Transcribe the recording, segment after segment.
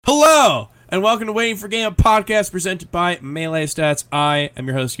Hello, and welcome to Waiting for Game, a podcast presented by Melee Stats. I am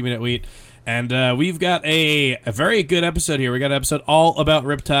your host, Wheat, and we've got a very good episode here. We got an episode all about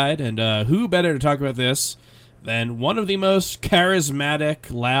Riptide, and who better to talk about this than one of the most charismatic,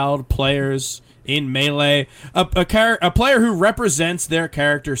 loud players in Melee, a player who represents their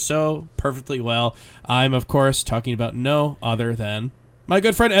character so perfectly well. I'm, of course, talking about no other than my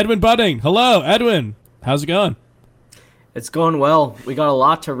good friend Edwin Budding. Hello, Edwin. How's it going? It's going well. We got a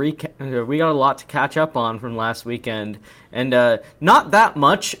lot to catch up on from last weekend, and not that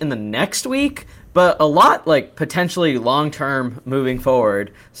much in the next week, but a lot like potentially long term moving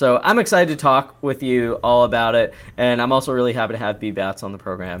forward. So I'm excited to talk with you all about it, and I'm also really happy to have Bbatts on the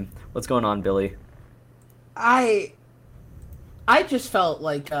program. What's going on, Billy? I just felt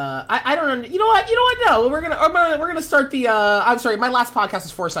like I don't know. You know what? No, we're gonna start the. I'm sorry, my last podcast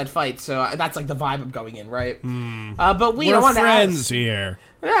is Four-Side Fight, so that's like the vibe I'm going in, right? But we're friends here.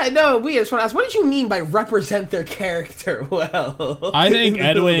 Yeah, no, we just want to ask, what did you mean by represent their character well? I think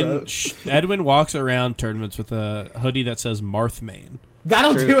Edwin walks around tournaments with a hoodie that says Marthmain.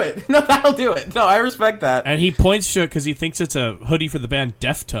 That'll do it. No, that'll do it. No, I respect that. And he points to it because he thinks it's a hoodie for the band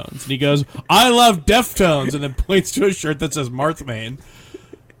Deftones. And he goes, I love Deftones, and then points to a shirt that says Marthmain.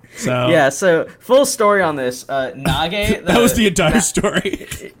 So yeah, so full story on this. Nage... that was the entire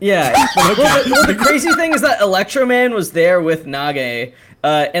story. Yeah. Well, the crazy thing is that Electroman was there with Nage,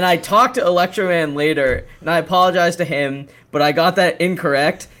 and I talked to Electroman later, and I apologized to him, but I got that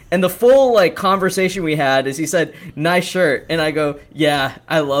incorrect. And the full conversation we had is he said, nice shirt. And I go, yeah,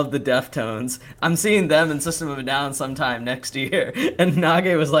 I love the Deftones. I'm seeing them in System of a Down sometime next year. And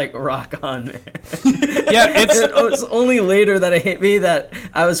Nage was like, rock on, man. Yeah, it's only later that it hit me that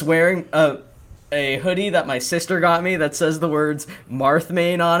I was wearing a hoodie that my sister got me that says the words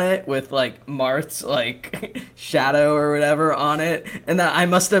Marthmain on it with Marth's shadow or whatever on it, and that I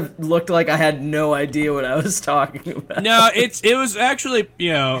must have looked like I had no idea what I was talking about. No, it was actually,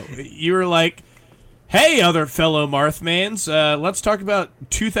 you were like, hey, other fellow Marthmains, let's talk about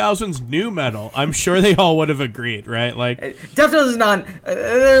 2000s new metal. I'm sure they all would have agreed, right? Deftones is not.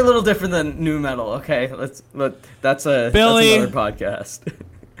 They're a little different than new metal. Okay, that's another podcast.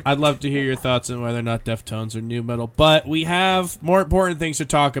 I'd love to hear your thoughts on whether or not Deftones are new metal, but we have more important things to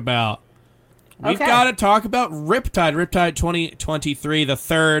talk about. We've got to talk about Riptide 2023, the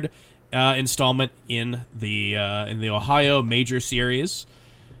third installment in the Ohio Major Series.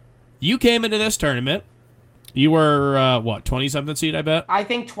 You came into this tournament. You were 20-something seed, I bet. I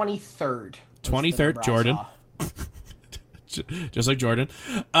think 23rd. 23rd, Jordan. Just like Jordan,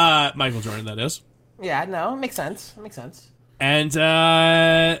 Michael Jordan, that is. Yeah, no, it makes sense. And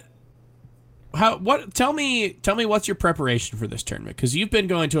tell me what's your preparation for this tournament? Because you've been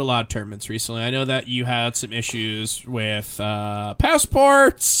going to a lot of tournaments recently. I know that you had some issues with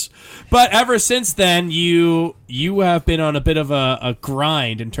passports, but ever since then you have been on a bit of a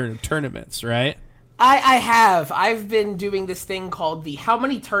grind in terms of tournaments, right? I have. I've been doing this thing called the how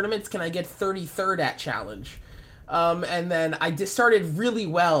many tournaments can I get 33rd at challenge. And then I just started really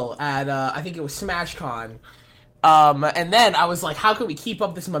well at I think it was SmashCon. And then I was like, how can we keep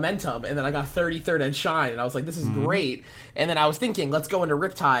up this momentum? And then I got 33rd at Shine, and I was like, this is great. And then I was thinking, let's go into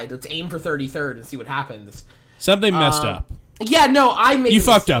Riptide, let's aim for 33rd and see what happens. Something messed up. Yeah, no, I made You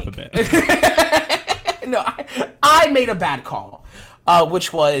fucked up a bit. No, I made a bad call,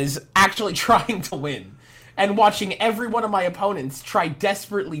 which was actually trying to win and watching every one of my opponents try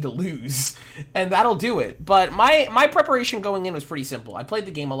desperately to lose, and that'll do it. But my preparation going in was pretty simple. I played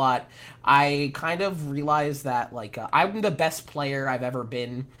the game a lot. I kind of realized that I'm the best player I've ever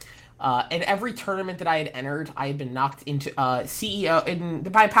been. In every tournament that I had entered, I had been knocked into CEO in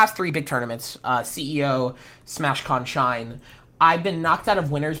my past 3 big tournaments, CEO, SmashCon, Shine. I've been knocked out of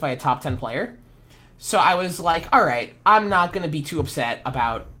winners by a top 10 player. So I was like, all right, I'm not going to be too upset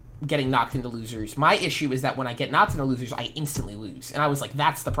about getting knocked into losers. My issue is that when I get knocked into losers, I instantly lose. And I was like,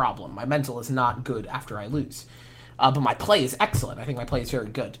 that's the problem. My mental is not good after I lose. But my play is excellent. I think my play is very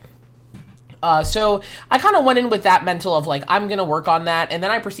good. So I kind of went in with that mental of I'm going to work on that. And then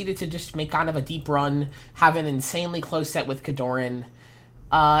I proceeded to just make kind of a deep run, have an insanely close set with Kadoran,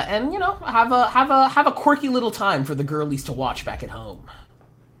 and, have a quirky little time for the girlies to watch back at home.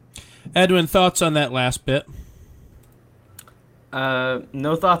 Edwin, thoughts on that last bit?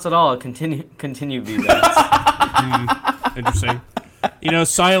 No thoughts at all. Continue, Bbatts. Interesting.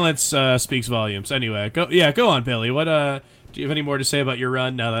 Silence speaks volumes. Anyway, go on, Billy. What do you have any more to say about your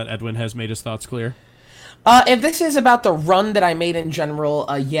run now that Edwin has made his thoughts clear? If this is about the run that I made in general,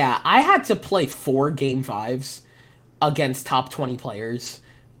 I had to play 4 Game 5s against top 20 players.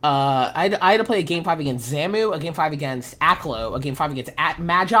 I had to play a game 5 against Zamu, a game 5 against Aklo, a game 5 against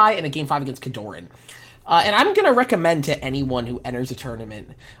Magi, and a game 5 against Kadoran. And I'm going to recommend to anyone who enters a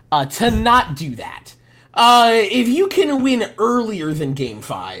tournament to not do that. If you can win earlier than game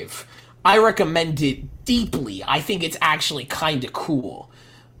 5, I recommend it deeply. I think it's actually kind of cool.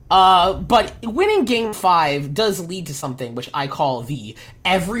 But winning game 5 does lead to something which I call the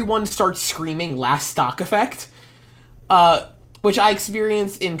everyone starts screaming last stock effect. Which I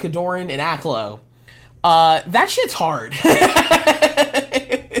experienced in Kadoran and Aklo. That shit's hard.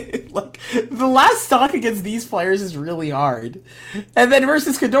 Like, the last stock against these players is really hard. And then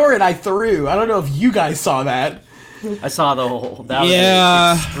versus Kadoran, I threw. I don't know if you guys saw that. I saw the whole. That was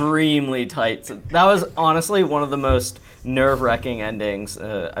extremely tight. That was honestly one of the most nerve-wracking endings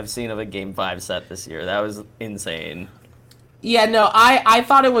I've seen of a Game 5 set this year. That was insane. Yeah, no, I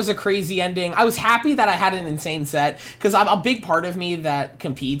thought it was a crazy ending. I was happy that I had an insane set, because I'm a big part of me that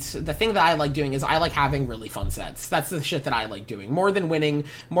competes. The thing that I like doing is I like having really fun sets. That's the shit that I like doing. More than winning,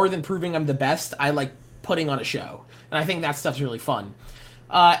 more than proving I'm the best, I like putting on a show. And I think that stuff's really fun.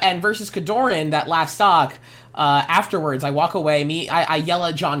 And versus Kadoran, that last stock, afterwards, I walk away. I yell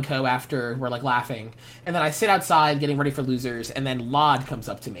at John Co after we're, like, laughing. And then I sit outside getting ready for losers, and then Lod comes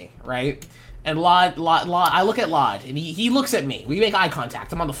up to me, right? And Lod, I look at Lod, and he looks at me. We make eye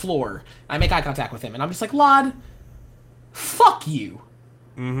contact. I'm on the floor. I make eye contact with him, and I'm just like, Lod, fuck you.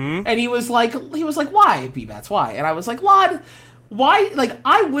 Mm-hmm. And he was like, why, Bbatts, why? And I was like, Lod, why? Like,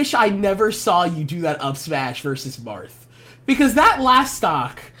 I wish I never saw you do that up smash versus Marth. Because that last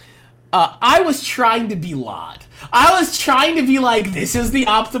stock, I was trying to be Lod. I was trying to be like, this is the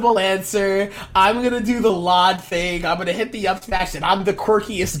optimal answer. I'm going to do the Lod thing. I'm going to hit the up smash, and I'm the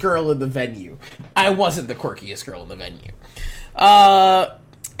quirkiest girl in the venue. I wasn't the quirkiest girl in the venue.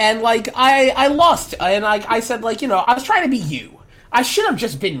 And, like, I lost. And I said, like, I was trying to be you. I should have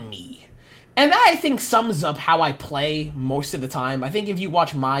just been me. And that, I think, sums up how I play most of the time. I think if you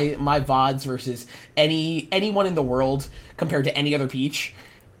watch my VODs versus anyone in the world compared to any other Peach,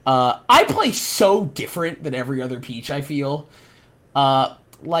 I play so different than every other Peach, I feel. I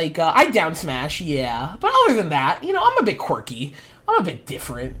down smash, yeah. But other than that, I'm a bit quirky. I'm a bit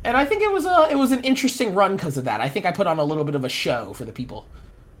different. And I think it was an interesting run because of that. I think I put on a little bit of a show for the people.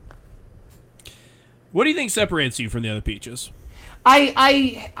 What do you think separates you from the other Peaches?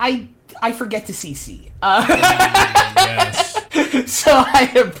 I forget to CC. Yes. So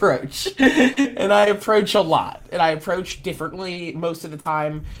I approach. And I approach a lot. And I approach differently most of the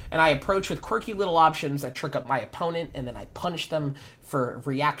time. And I approach with quirky little options that trick up my opponent, and then I punish them for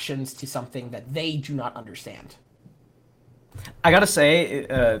reactions to something that they do not understand. I gotta say,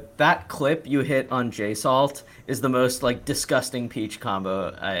 that clip you hit on J-Salt is the most, like, disgusting Peach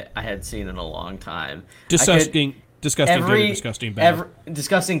combo I had seen in a long time. Disgusting good, disgusting bad.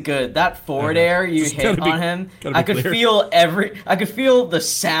 Disgusting good. That forward air you hit on him, I could clear. feel the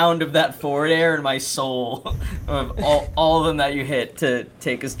sound of that forward air in my soul of all of them that you hit to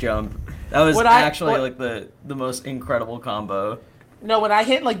take his jump. That was like the most incredible combo. No, when I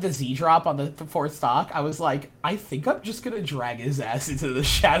hit, like, the Z drop on the fourth stock, I was like, I think I'm just gonna drag his ass into the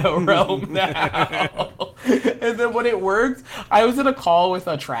Shadow Realm now. And then when it worked, I was in a call with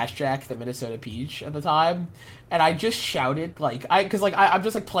a Trash Jack, the Minnesota Peach, at the time, and I just shouted, like, I'm just,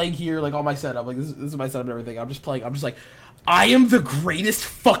 like, playing here, like, on my setup, like, this is my setup and everything, I'm just like, I am the greatest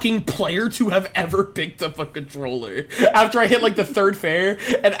fucking player to have ever picked up a controller. After I hit, like, the third fair,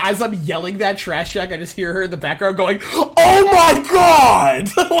 and as I'm yelling that Trash Jack, I just hear her in the background going, oh my god!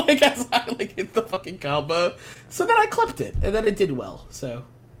 Like, as I, like, hit the fucking combo. So then I clipped it, and then it did well, so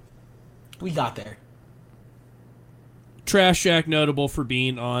we got there. Trash Jack notable for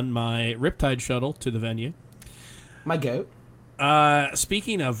being on my Riptide shuttle to the venue. My goat.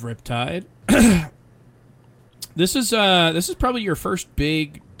 Speaking of Riptide, This is probably your first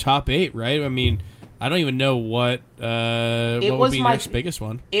big top 8, right? I mean, I don't even know what would be your next biggest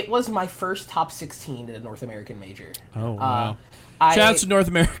one. It was my first top 16 in a North American major. Oh, wow. Shout out to North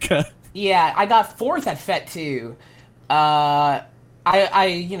America. Yeah, I got 4th at FET 2. So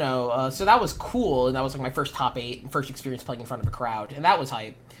that was cool, and that was like my first top 8 and first experience playing in front of a crowd, and that was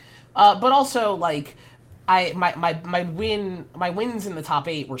hype. But also, like, my wins in the top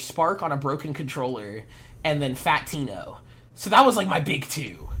 8 were Spark on a broken controller, and then Fat Tino. So that was, like, my big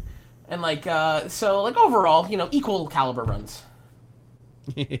 2. And, like, overall, equal caliber runs.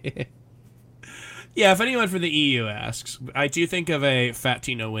 Yeah, if anyone from the EU asks, I do think of a Fat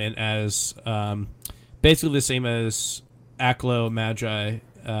Tino win as basically the same as Aklo, Magi,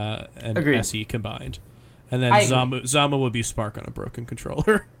 and Agreed. SE combined. And then Zama would be Spark on a broken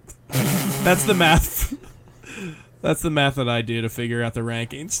controller. That's the math. That's the math that I do to figure out the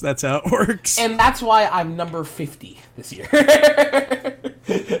rankings. That's how it works. And that's why I'm number 50 this year.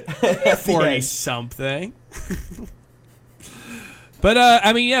 40 something. But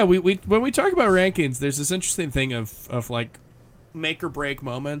I mean, yeah, we when we talk about rankings, there's this interesting thing of like make or break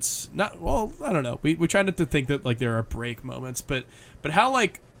moments. Not well, I don't know. We try not to think that like there are break moments, but how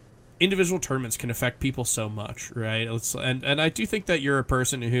like individual tournaments can affect people so much, right? And I do think that you're a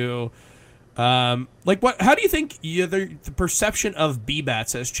person who like what? How do you think the perception of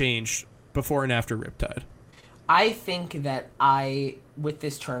Bbatts has changed before and after Riptide? I think that with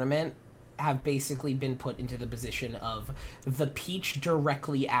this tournament, have basically been put into the position of the peach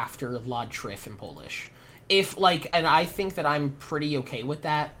directly after Lodtriff in Polish. And I think that I'm pretty okay with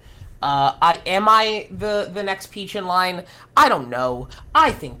that. Am I the next peach in line? I don't know.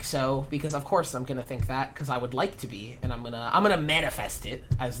 I think so, because of course I'm gonna think that, because I would like to be, and I'm gonna manifest it,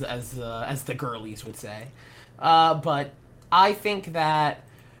 as the girlies would say. But I think that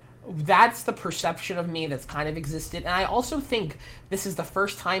that's the perception of me that's kind of existed, and I also think this is the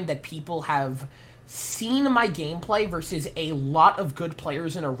first time that people have seen my gameplay versus a lot of good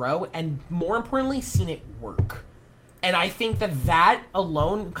players in a row, and more importantly, seen it work. And I think that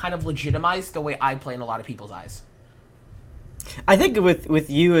alone kind of legitimized the way I play in a lot of people's eyes. I think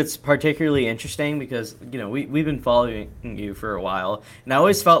with you, it's particularly interesting because, you know, we've been following you for a while, and I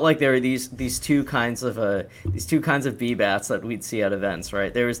always felt like there were these two kinds of Bbatts that we'd see at events,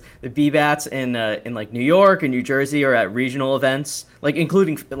 right? There was the Bbatts in like New York or New Jersey or at regional events, like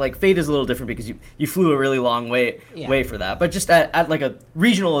including like Fate is a little different because you flew a really long way for that, but just at like a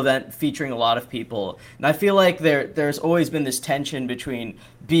regional event featuring a lot of people, and I feel like there's always been this tension between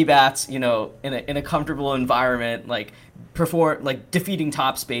Bbatts, you know, in a comfortable environment, like defeating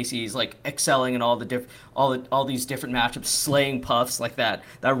top species, like excelling in all these different matchups, slaying puffs like that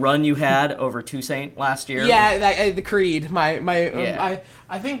run you had over Toussaint last year. Yeah, the Creed. I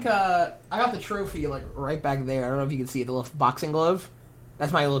think I got the trophy like right back there. I don't know if you can see it, the little boxing glove.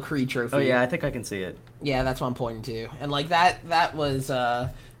 That's my little Creed trophy. Oh yeah, I think I can see it. Yeah, that's what I'm pointing to. And like that was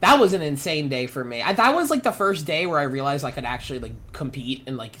an insane day for me. That was like the first day where I realized I could actually like compete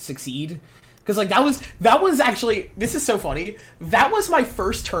and like succeed. Because like that was actually, this is so funny. That was my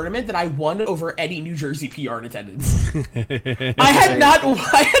first tournament that I won over any New Jersey PR in attendance. I had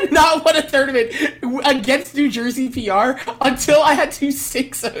not won a tournament against New Jersey PR until I had to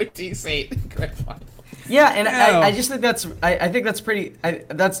 6-0 Toussaint in grand final. Yeah, and I just think I think that's pretty.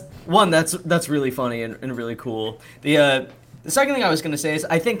 That's really funny and really cool. The second thing I was going to say is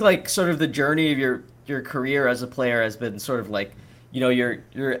I think like sort of the journey of your career as a player has been sort of like, you know,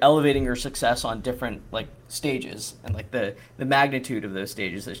 you're elevating your success on different like stages, and like the magnitude of those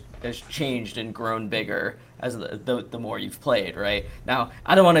stages has changed and grown bigger as the more you've played, right? Now,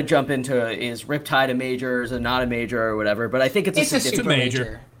 I don't want to jump into is Riptide a major, or is it not a major or whatever, but I think it's a super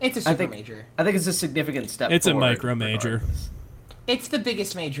major. It's a super major. I think it's a significant step It's forward, a micro major. regardless. It's the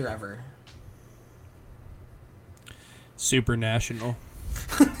biggest major ever. Super national.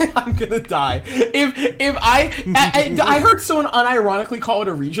 I'm gonna die. If I heard someone unironically call it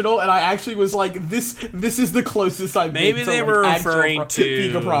a regional, and I actually was like, this is the closest I've been. Maybe they were referring to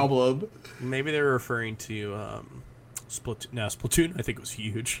being a problem. Maybe they were referring to Splatoon. No, Splatoon I think was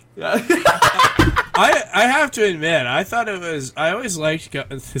huge. Yeah. I have to admit, I thought it was. I always liked.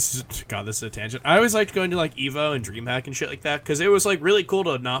 This is a tangent. I always liked going to like Evo and DreamHack and shit like that because it was like really cool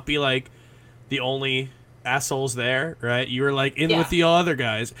to not be like the only assholes there, right? You were like in with the other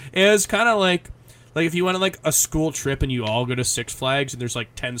guys. It was kind of like if you went on like a school trip and you all go to Six Flags and there's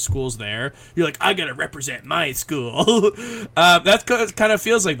like 10 schools there, you're like, I gotta represent my school. That kind of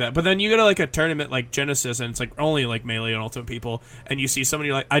feels like that. But then you go to like a tournament like Genesis and it's like only like Melee and Ultimate people, and you see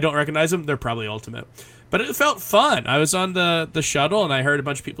somebody like, I don't recognize them, they're probably Ultimate. But it felt fun. I was on the shuttle and I heard a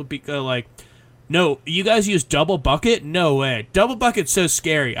bunch of people go like, no, you guys use double bucket? No way. Double bucket's so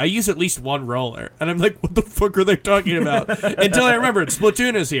scary. I use at least one roller. And I'm like, what the fuck are they talking about? Until I remembered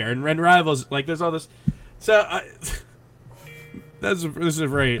Splatoon is here and Rivals, like there's all this. So this is a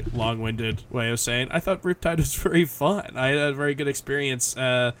very long-winded way of saying I thought Riptide was very fun. I had a very good experience,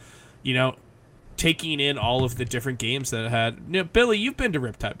 you know, taking in all of the different games that it had. You know, Billy, you've been to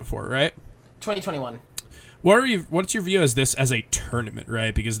Riptide before, right? 2021. What's your view as this as a tournament,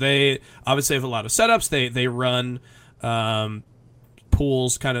 right? Because they obviously have a lot of setups. They run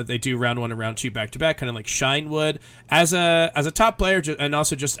pools, kind of. They do round 1 and round 2 back to back, kind of like Shinewood. As a top player, and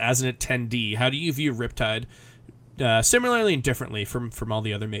also just as an attendee, how do you view Riptide? Similarly and differently from all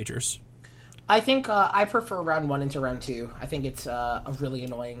the other majors. I think I prefer round 1 into round 2. I think it's really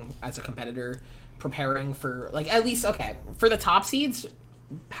annoying as a competitor preparing for like at least for the top seeds.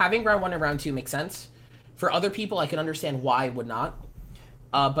 Having round 1 and round 2 makes sense. For other people, I can understand why I would not.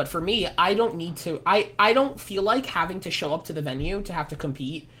 But for me, I don't need to. I don't feel like having to show up to the venue to have to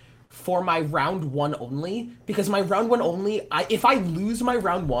compete for my round 1 only, because my round 1 only, if I lose my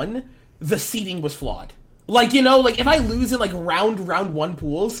round 1, the seeding was flawed. Like, you know, like, if I lose in, like, round 1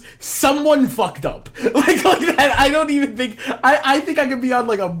 pools, someone fucked up. Like that, I don't even think, I think I could be on,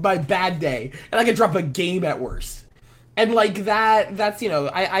 like, my bad day, and I could drop a game at worst. And, like, that's, you know,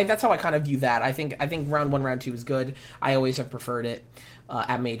 that's how I kind of view that. I think round 1, round 2 is good. I always have preferred it.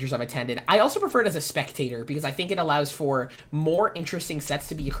 At majors I've attended. I also prefer it as a spectator because I think it allows for more interesting sets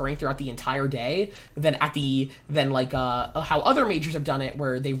to be occurring throughout the entire day than how other majors have done it,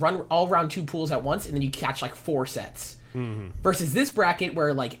 where they run all round 2 pools at once and then you catch like 4 sets. Versus this bracket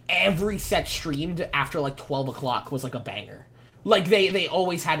where like every set streamed after like 12 o'clock was like a banger. Like they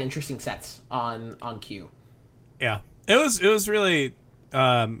always had interesting sets on cue. Yeah, it was really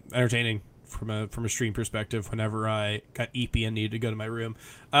entertaining from a stream perspective. Whenever I got EP and needed to go to my room,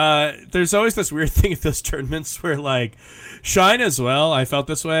 there's always this weird thing at those tournaments where, like, Shine as well, I felt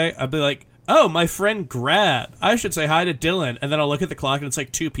this way. I'd be like, oh, my friend Grab, I should say hi to Dylan, and then I'll look at the clock and it's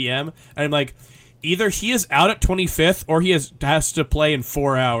like 2 p.m. and I'm like, either he is out at 25th or he has to play in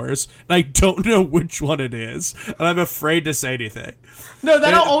 4 hours, and I don't know which one it is, and I'm afraid to say anything. No,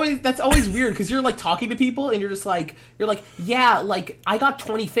 that's always weird, because you're like talking to people and you're like, yeah, like I got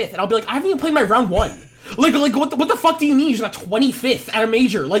 25th, and I'll be like, I haven't even played my round 1. Like what the fuck do you mean you got 25th at a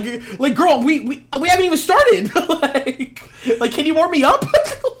major? Like girl, we haven't even started. like can you warm me up?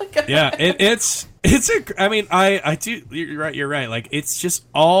 Yeah, it's I mean, I do. You're right. Like, it's just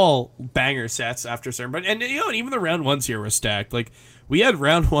all banger sets after certain, but and you know, and even the round 1s here were stacked. Like, we had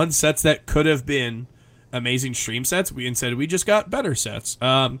round 1 sets that could have been amazing stream sets. We just got better sets.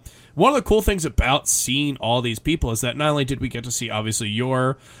 One of the cool things about seeing all these people is that not only did we get to see obviously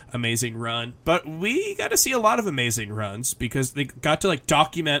your amazing run, but we got to see a lot of amazing runs because they got to like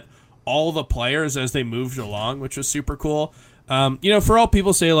document all the players as they moved along, which was super cool. You know, for all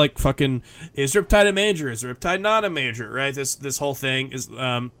people say, like, fucking, is Riptide a major? Is Riptide not a major? Right? This whole thing is,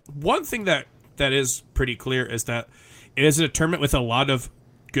 one thing that is pretty clear is that it is a tournament with a lot of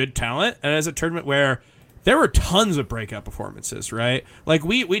good talent, and it is a tournament where there were tons of breakout performances, right? Like,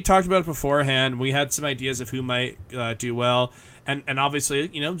 we talked about it beforehand. We had some ideas of who might do well, and obviously,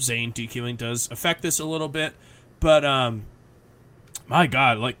 you know, Zane DQing does affect this a little bit, but, my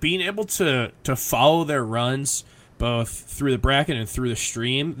God, like, being able to follow their runs both through the bracket and through the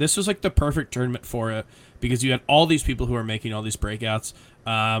stream, this was like the perfect tournament for it because you had all these people who are making all these breakouts.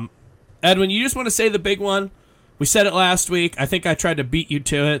 Edwin, you just want to say the big one? We said it last week. I think I tried to beat you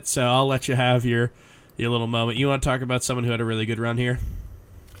to it, so I'll let you have your little moment. You want to talk about someone who had a really good run here?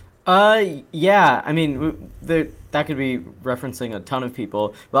 Yeah. I mean, that could be referencing a ton of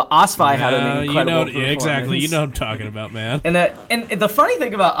people. But Osvi had an incredible performance. Exactly. You know what I'm talking about, man. And the funny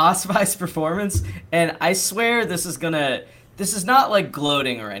thing about Osvi's performance, and I swear this is not like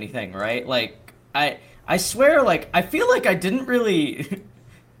gloating or anything, right? Like I swear, like, I feel like I didn't really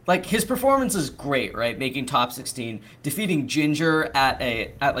like, his performance is great, right? Making top 16, defeating Ginger at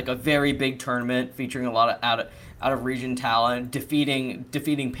like a very big tournament featuring a lot of out of region talent,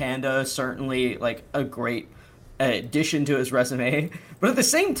 defeating Panda, certainly like a great addition to his resume. But at the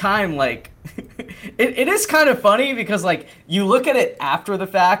same time, like, it is kind of funny because, like, you look at it after the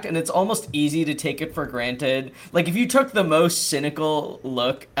fact and it's almost easy to take it for granted. Like, if you took the most cynical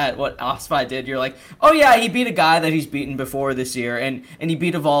look at what Osvi did, you're like, oh yeah, he beat a guy that he's beaten before this year, and he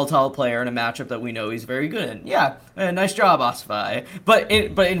beat a volatile player in a matchup that we know he's very good in. Yeah, nice job, Osvi. But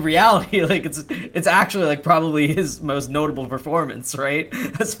in reality, like, it's actually, like, probably his most notable performance, right?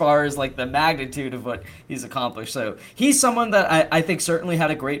 As far as, like, the magnitude of what he's accomplished. So he's someone that I think certainly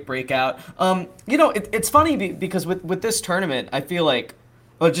had a great breakout. You know, it's funny because with this tournament, I feel like,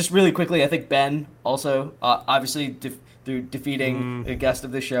 well, just really quickly, I think Ben also, obviously through defeating a guest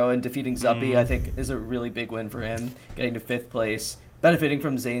of the show and defeating Zuppy, I think is a really big win for him, getting to 5th place, benefiting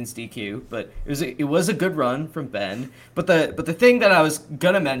from Zane's DQ. But it was a good run from Ben. But the thing that I was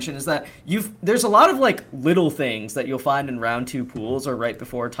gonna mention is that there's a lot of, like, little things that you'll find in round 2 pools or right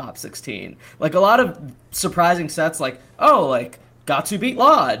before top 16. Like, a lot of surprising sets, like, oh, like, Gatsu beat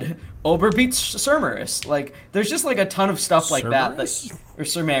Laud, Ober beats Surmaris. Like, there's just, like, a ton of stuff like that or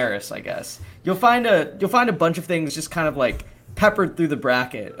Surmaris, I guess. You'll find a bunch of things just kind of, like, peppered through the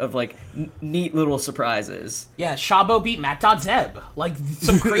bracket of, like, neat little surprises. Yeah, Shabo beat Matt.Zeb. Like,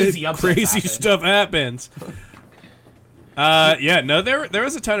 some crazy stuff happens. Yeah, no, there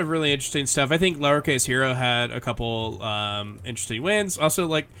was a ton of really interesting stuff. I think Lowercase Hero had a couple interesting wins. Also,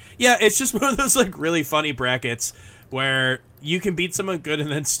 like, yeah, it's just one of those, like, really funny brackets where you can beat someone good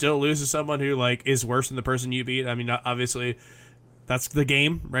and then still lose to someone who like is worse than the person you beat. I mean, obviously, that's the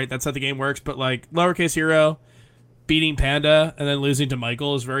game, right? That's how the game works. But like Lowercase Hero beating Panda and then losing to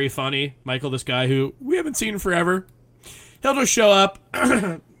Michael is very funny. Michael, this guy who we haven't seen in forever, he'll just show up,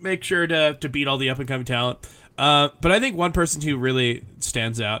 make sure to beat all the up and coming talent. But I think one person who really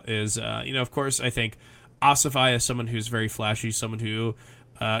stands out is, of course, I think Ossify is someone who's very flashy, someone who,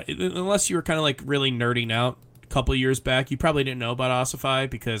 unless you were kind of like really nerding out a couple years back, you probably didn't know about Ossify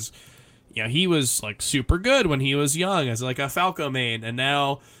because, he was like super good when he was young as like a Falco main, and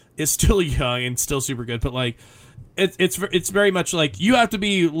now is still young and still super good. But like, it's very much like you have to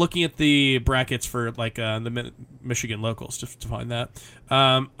be looking at the brackets for like the Michigan locals to find that.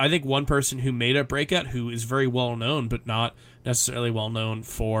 I think one person who made a breakout who is very well known but not necessarily well known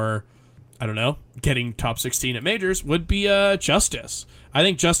for, I don't know, getting top 16 at majors would be Justice. I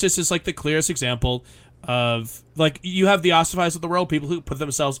think Justice is like the clearest example of like you have the Ossifies of the world, people who put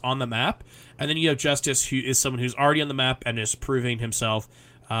themselves on the map, and then you have Justice, who is someone who's already on the map and is proving himself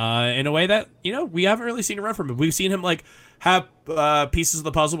in a way that, we haven't really seen a run from him. We've seen him, like, have pieces of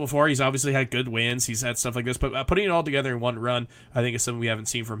the puzzle before. He's obviously had good wins. He's had stuff like this. But putting it all together in one run, I think, is something we haven't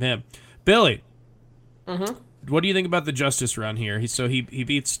seen from him. Billy, what do you think about the Justice run here? He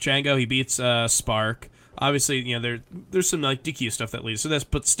beats Django. He beats Spark. Obviously, there's some, like, DQ stuff that leads to this.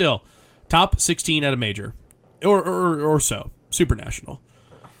 But still, top 16 at a major. Or so. Super national.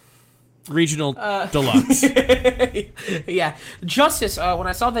 Regional deluxe. Yeah, Justice. When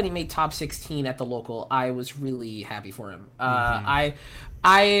I saw that he made top 16 at the local, I was really happy for him.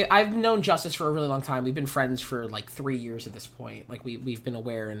 I've known Justice for a really long time. We've been friends for like 3 years at this point. Like we've been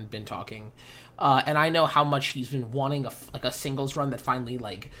aware and been talking, and I know how much he's been wanting a singles run that finally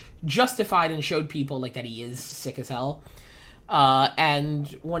like justified and showed people like that he is sick as hell. And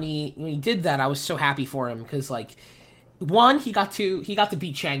when he did that, I was so happy for him because like. One, he got to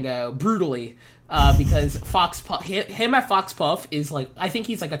beat Chango brutally because him at Fox Puff is like, I think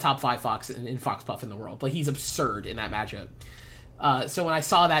he's like a top 5 Fox in Fox Puff in the world. Like he's absurd in that matchup. So when I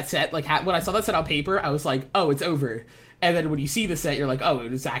saw that set, like when I saw that set on paper, I was like, oh, it's over. And then when you see the set, you're like, oh, it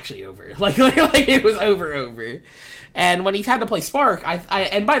was actually over. Like it was over. And when he had to play Spark, I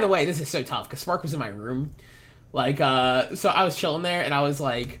and by the way, this is so tough because Spark was in my room. Like so I was chilling there and I was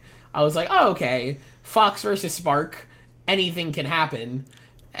like, oh, okay, Fox versus Spark. Anything can happen,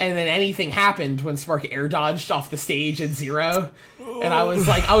 and then anything happened when Spark air dodged off the stage at 0, and I was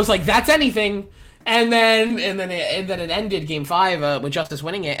like, that's anything, and then it ended game 5 with Justice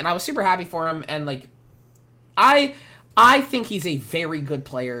winning it, and I was super happy for him, and like, I think he's a very good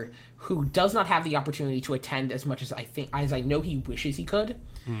player who does not have the opportunity to attend as much as I know he wishes he could.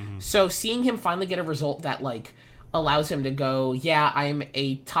 So seeing him finally get a result that like. Allows him to go, yeah, I'm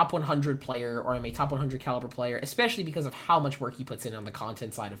a top 100 player or I'm a top 100 caliber player, especially because of how much work he puts in on the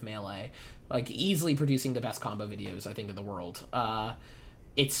content side of Melee. Like, easily producing the best combo videos, I think, in the world.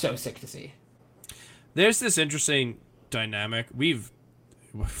 It's so sick to see. There's this interesting dynamic. We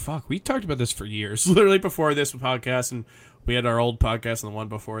talked about this for years. Literally before this podcast, and we had our old podcast and the one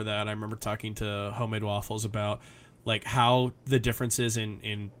before that. I remember talking to Homemade Waffles about, like, how the differences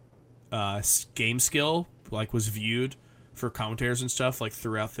in game skill like was viewed for commentators and stuff like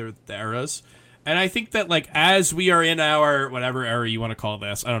throughout the eras. And I think that like as we are in our whatever era you want to call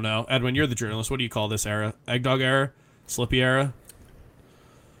this, I don't know, Edwin, you're the journalist, what do you call this era? Eggdog era? Slippy era?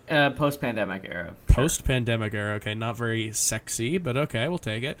 Post-pandemic era. Post-pandemic era. Okay, not very sexy, but okay, we'll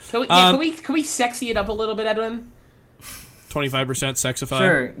take it. Can we sexy it up a little bit, Edwin? 25% sexify.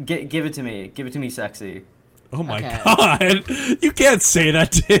 Sure, give it to me. Give it to me, sexy. Oh my god, you can't say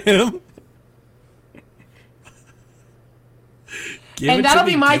that to him. And that'll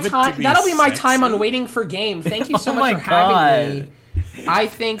be my time. That'll be my time on waiting for game. Thank you so much for having me. I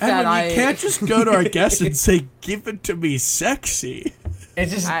think that you can't just go to our guest and say, "Give it to me, sexy." It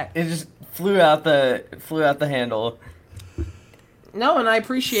just flew out the handle. No, and I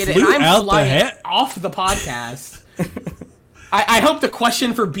appreciate it. And I'm flying off the podcast. I hope the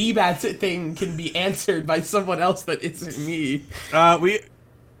question for Bbatts thing can be answered by someone else that isn't me.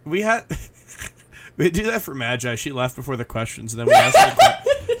 We had. We do that for Magi. She left before the questions, and then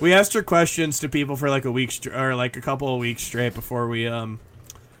we asked her questions to people for like a week or like a couple of weeks straight before we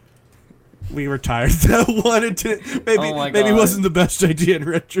retired. That wanted to maybe wasn't the best idea in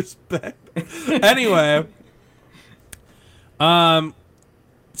retrospect. Anyway, so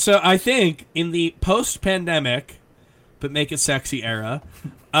I think in the post-pandemic, but make it sexy era,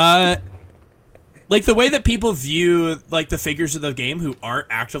 like, the way that people view, like, the figures of the game who aren't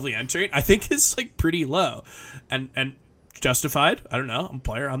actively entering, I think is, like, pretty low. And justified. I don't know. I'm a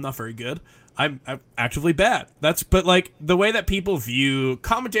player. I'm not very good. I'm actively bad. But like the way that people view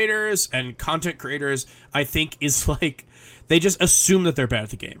commentators and content creators, I think is like they just assume that they're bad at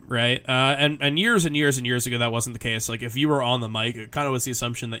the game, right? And years and years and years ago, that wasn't the case. Like if you were on the mic, it kind of was the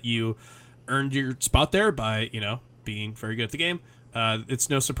assumption that you earned your spot there by, being very good at the game. It's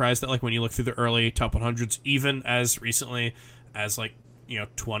no surprise that like when you look through the early top 100s, even as recently as like,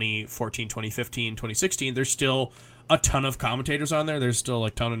 2014, 2015, 2016, there's still a ton of commentators on there. There's still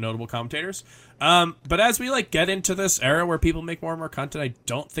like a ton of notable commentators. But as we like get into this era where people make more and more content, I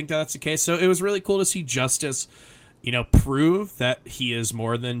don't think that's the case. So it was really cool to see Justice, prove that he is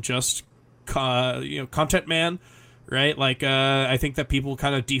more than just, content man, right? Like, I think that people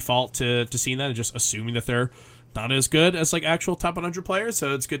kind of default to seeing that and just assuming that they're not as good as like actual top 100 players.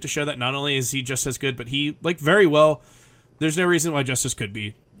 So it's good to show that not only is he just as good, but he like very well. There's no reason why Justice could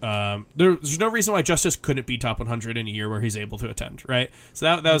be. There's no reason why Justice couldn't be top 100 in a year where he's able to attend, right? So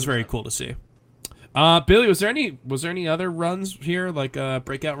that was very cool to see. Billy, was there any other runs here, like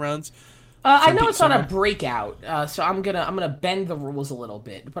breakout runs? I know it's not a breakout, so I'm gonna bend the rules a little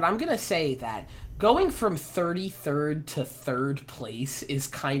bit, but I'm gonna say that going from 33rd to 3rd place is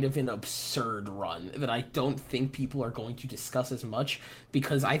kind of an absurd run that I don't think people are going to discuss as much,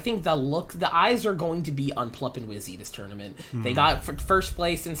 because I think the eyes are going to be on PLUP and WIZZY this tournament. They got first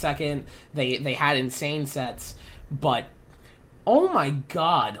place and second. They had insane sets, but oh my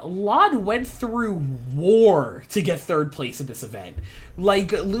god, LOD went through war to get 3rd place in this event.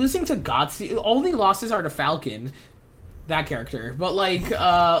 Like, losing to Gotsi, only losses are to Falcon, that character. But,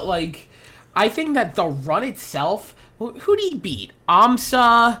 I think that the run itself, who did he beat?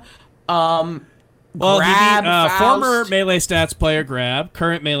 Amsa, well, Grab, he beat, former Faust. Melee Stats player Grab,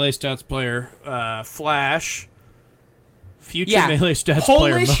 current Melee Stats player Flash, future Melee Stats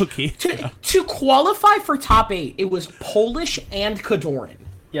player Moki. To qualify for top 8, it was Polish and Kadoran.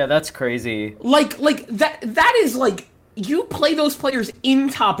 Yeah, that's crazy. Like that is like, you play those players in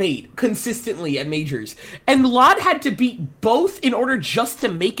top 8 consistently at majors, and LOD had to beat both in order just to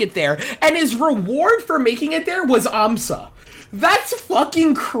make it there, and his reward for making it there was Amsa. That's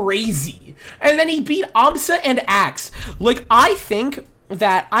fucking crazy. And then he beat Amsa and Axe. Like, I think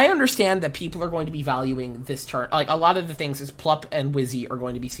that I understand that people are going to be valuing this turn. Like, a lot of the things is PLUP and WIZZY are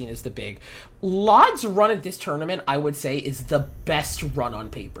going to be seen as the big. LOD's run at this tournament, I would say, is the best run on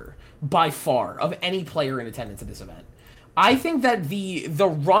paper by far of any player in attendance at this event. I think that the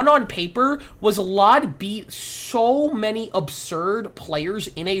run on paper was LOD beat so many absurd players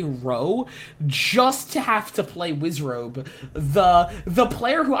in a row just to have to play WIZZROBE, the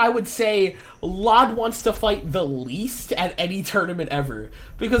player who I would say LOD wants to fight the least at any tournament ever.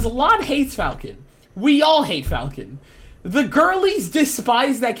 Because LOD hates Falcon. We all hate Falcon. The girlies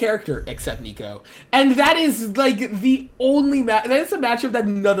despise that character, except Nico. And that is, like, the only that is a matchup that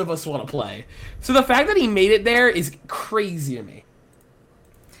none of us want to play. So the fact that he made it there is crazy to me.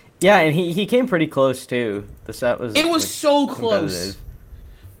 Yeah, and he came pretty close, too. The set was... It was so close.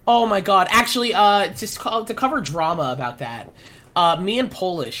 Oh my god. Actually, to cover drama about that, me and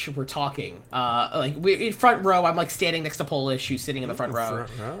Polish were talking. We in front row. I'm like standing next to Polish, who's sitting in the front row.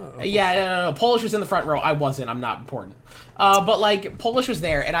 Yeah, no. Polish was in the front row. I wasn't. I'm not important. But like Polish was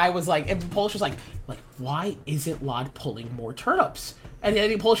there, and I was like, and Polish was like, why isn't LOD pulling more turnips? And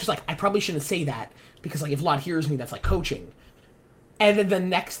then Polish was like, I probably shouldn't say that because like if LOD hears me, that's like coaching. And then the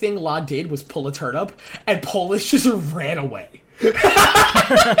next thing LOD did was pull a turnip, and Polish just ran away. Polish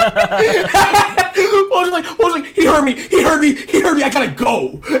was like, he heard me, I gotta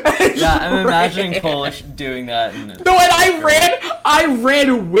go. Yeah, I'm imagining Polish doing that. No, and I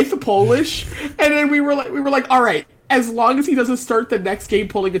ran with Polish, and then we were like, all right, as long as he doesn't start the next game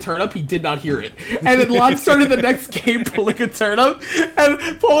pulling a turnip, he did not hear it. And then LOD started the next game pulling a turnip,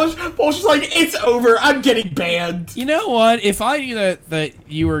 and Polish was like, it's over, I'm getting banned. You know what? If I knew that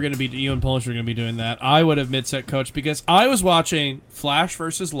you and Polish were gonna be doing that, I would have mid-set coached, because I was watching Flash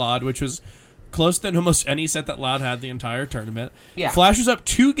versus LOD, which was close than almost any set that LOD had the entire tournament. Yeah. Flash was up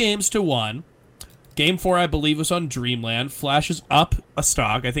 2-1. Game 4, I believe, was on Dreamland. Flash is up a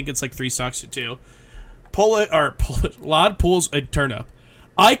stock. I think it's like 3 stocks to 2. LOD pulls a turnip.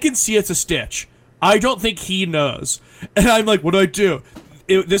 I can see it's a stitch. I don't think he knows. And I'm like, what do I do?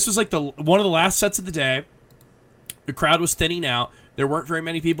 This was like one of the last sets of the day. The crowd was thinning out. There weren't very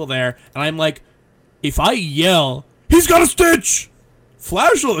many people there. And I'm like, if I yell, he's got a stitch,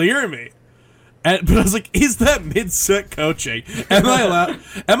 Flash will hear me. But I was like, is that mid-set coaching? Am I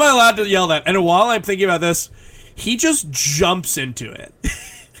allowed to yell that? And while I'm thinking about this, he just jumps into it.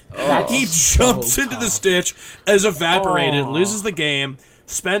 He jumps into the stitch, is evaporated, loses the game,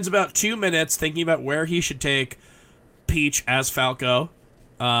 spends about 2 minutes thinking about where he should take Peach as Falco.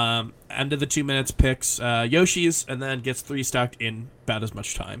 End of the 2 minutes, picks Yoshi's, and then gets 3 stacked in about as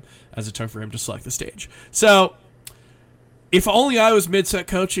much time as it took for him to select the stage. So, if only I was mid-set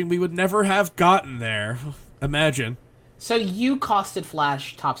coaching, we would never have gotten there. Imagine. So you costed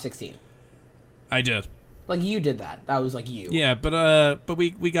Flash top 16. I did. Like, you did that. That was, like, you. Yeah, but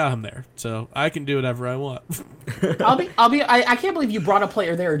we got him there, so I can do whatever I want. I can't believe you brought a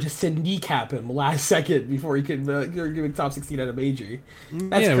player there just to kneecap him last second before he could give top 16 at a major.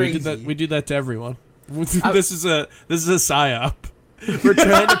 That's crazy. We do that to everyone. This is a psyop. We're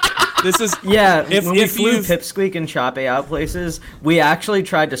trying to. This is when we flew Pipsqueak and Chape out places, we actually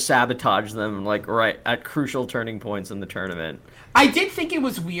tried to sabotage them like right at crucial turning points in the tournament. I did think it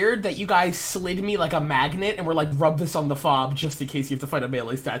was weird that you guys slid me like a magnet and were like, rub this on the fob just in case you have to fight a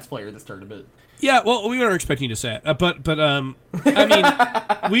melee stats player in this tournament. Yeah, well, we weren't expecting you to say it, but I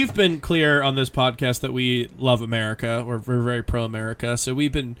mean, we've been clear on this podcast that we love America. We're very pro America, so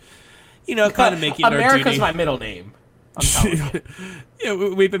we've been, kind of making our duty. America's my middle name. I'm telling you. Yeah,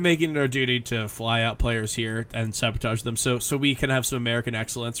 we've been making it our duty to fly out players here and sabotage them, so we can have some American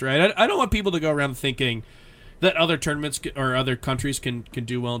excellence, right? I don't want people to go around thinking that other tournaments or other countries can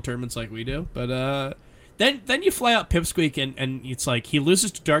do well in tournaments like we do, but then you fly out Pipsqueak and it's like he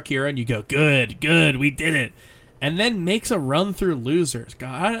loses to Dark Hero and you go good, we did it, and then makes a run through losers.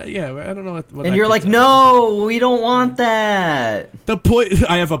 God, I don't know what. And you're like, no, we don't want that. The point,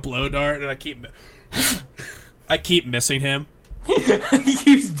 I have a blow dart and I keep missing him. He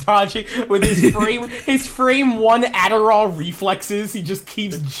keeps dodging with his frame 1 Adderall reflexes. He just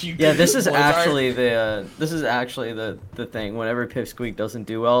keeps juking. Yeah, this is actually the thing. Whenever Pipsqueak doesn't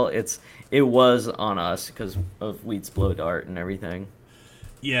do well, it was on us because of Wheat's blow dart and everything.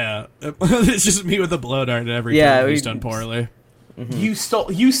 Yeah, it's just me with a blow dart and every time he's done poorly.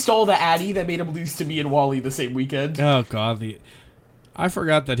 Mm-hmm. You stole the Addy that made him lose to me and Wally the same weekend. Oh God, I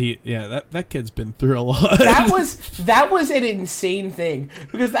forgot that that kid's been through a lot. that was an insane thing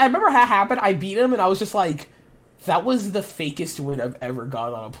because I remember how it happened. I beat him and I was just like, that was the fakest win I've ever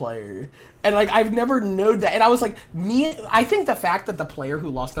got on a player, and like I've never known that. And I was like, I think the fact that the player who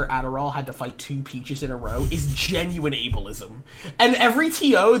lost their Adderall had to fight 2 Peaches in a row is genuine ableism, and every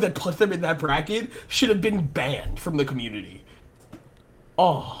TO that put them in that bracket should have been banned from the community.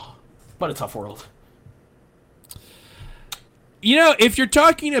 Oh, but a tough world. If you're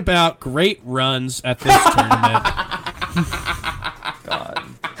talking about great runs at this tournament... God.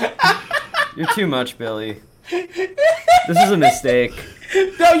 You're too much, Billy. This is a mistake.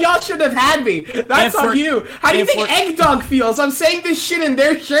 No, y'all shouldn't have had me. That's on you. How do you think Egg Dog feels? I'm saying this shit in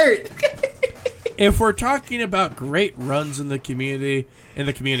their shirt. If we're talking about great runs in the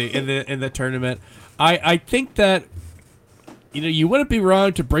tournament, I think that, you wouldn't be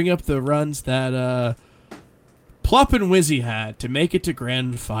wrong to bring up the runs that... PLUP and Wizzy had to make it to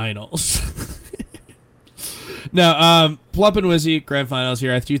grand finals. No, PLUP and Wizzy grand finals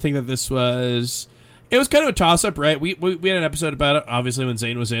here. I do think that it was kind of a toss-up, right? We had an episode about it, obviously, when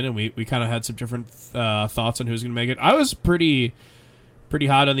Zane was in, and we kind of had some different thoughts on who's going to make it. I was pretty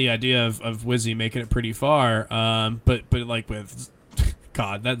hot on the idea of Wizzy making it pretty far, but like with...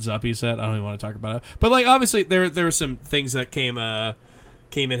 God, that Zuppy set, I don't even want to talk about it. But like, obviously, there were some things that came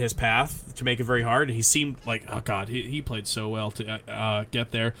in his path to make it very hard. He seemed like, oh God, he played so well to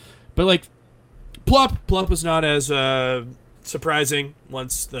get there. But like, PLUP was not as surprising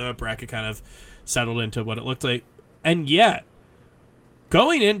once the bracket kind of settled into what it looked like. And yet,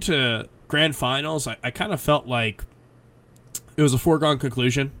 going into grand finals, I kind of felt like it was a foregone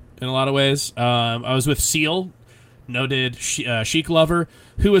conclusion in a lot of ways. I was with Seal, noted Chic lover,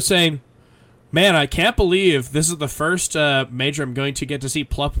 who was saying, man, I can't believe this is the first major I'm going to get to see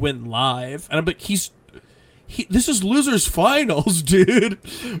PLUP win live. And I'm like, this is losers finals, dude.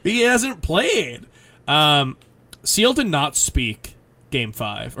 He hasn't played. Seal did not speak game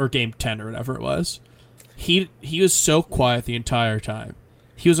 5 or game 10 or whatever it was. He was so quiet the entire time.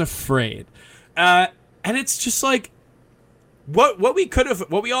 He was afraid. And it's just like what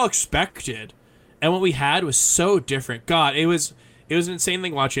we all expected and what we had was so different. God, it was an insane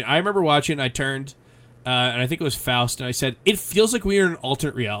thing watching. I remember watching, I turned, and I think it was Faust, and I said, it feels like we are in an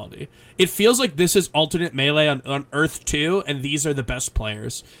alternate reality. It feels like this is alternate Melee on Earth 2, and these are the best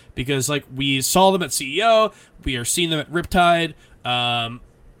players. Because, like, we saw them at CEO, we are seeing them at Riptide.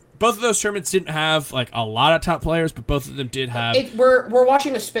 Both of those tournaments didn't have, like, a lot of top players, but both of them did have... We're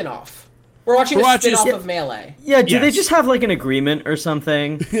watching a spin-off. We're watching We're a watching- spin-off yeah. of Melee. Yeah, do they Yes. just have like an agreement or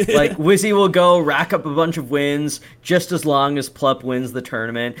something? Like Wizzy will go rack up a bunch of wins just as long as PLUP wins the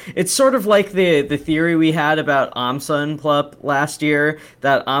tournament. It's sort of like the theory we had about AMSA and PLUP last year,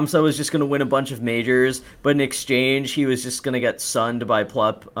 that AMSA was just going to win a bunch of majors, but in exchange he was just going to get sunned by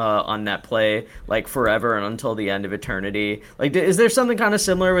PLUP on net play like forever and until the end of eternity. Like, is there something kind of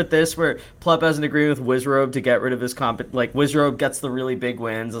similar with this where PLUP has an agreement with WIZZROBE to get rid of his like WIZZROBE gets the really big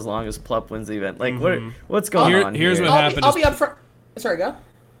wins as long as PLUP wins the event? Like, what's going on Here's here? what happened. I'll be up for. Sorry, go.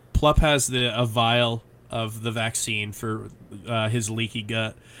 PLUP has a vial of the vaccine for his leaky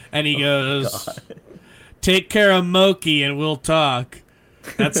gut, and he goes, "Take care of Moki, and we'll talk."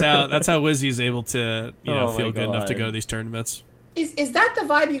 That's how Wizzy's able to Oh feel my good enough to God. go to these tournaments. Is that the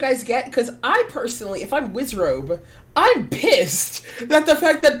vibe you guys get? Because I personally, if I'm WIZZROBE, I'm pissed that the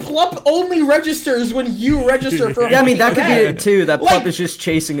fact that PLUP only registers when you register for a Yeah, I mean that could be event. it too. That Like- PLUP is just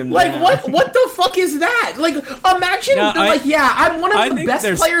chasing him. Like down. what the fuck is that? Like imagine No, they're like, yeah, I'm one I of the think best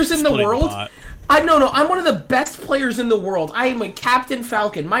they're players in the splitting world. pot. I'm one of the best players in the world. I am a Captain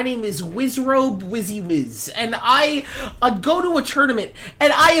Falcon. My name is WIZZROBE Wizzy Wiz, and I go to a tournament,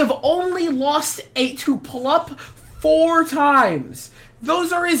 and I have only lost to PLUP 4 times.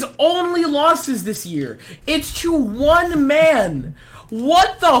 Those are his only losses this year. It's to one man.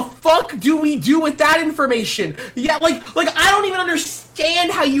 What the fuck do we do with that information? Yeah, like I don't even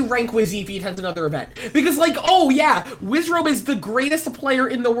understand how you rank Wizzy if he attends another event. Because oh yeah, WIZZROBE is the greatest player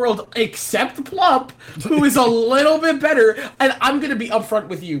in the world except PLUP, who is a little bit better. And I'm gonna be upfront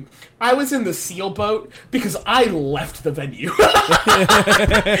with you. I was in the seal boat because I left the venue.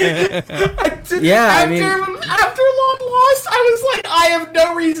 After long lost, I was like, I have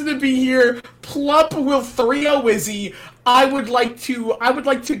no reason to be here. PLUP will 3-0 Wizzy. I would like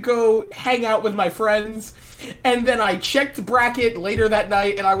to go hang out with my friends. And then I checked bracket later that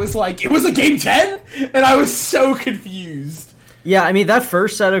night, and I was like, it was a game 10? And I was so confused. Yeah, I mean that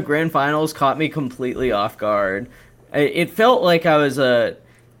first set of grand finals caught me completely off guard. It felt like I was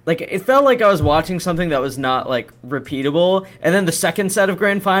watching something that was not like repeatable, and then the second set of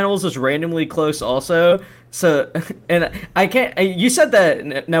grand finals was randomly close also. So, and I can't. You said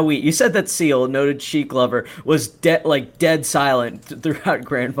that you said that Seal, noted Sheik lover, was dead silent throughout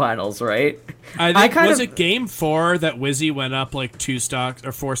grand finals, right? I think it game 4 that Wizzy went up like 2 stocks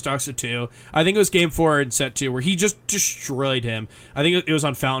or 4 stocks to 2. I think it was game 4 in set 2 where he just destroyed him. I think it was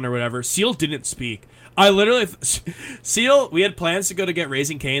on Fountain or whatever. Seal didn't speak. I literally, Seal, we had plans to go to get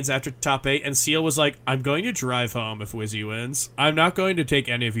Raising Cane's after top 8, and Seal was like, I'm going to drive home if Wizzy wins. I'm not going to take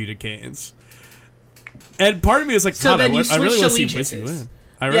any of you to Cane's. And part of me was like, So God, I then you really want to see switched Wizzy allegiances. win.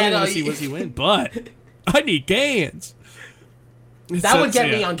 I really Yeah, want no, to see you- Wizzy win, but I need Cane's. That would get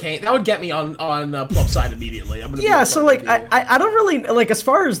me on Kane. That would get me on PLUP side immediately. I'm gonna be Yeah, upfront so like with you. I don't really like as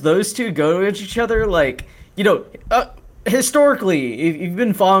far as those two go against each other. Like historically, if you've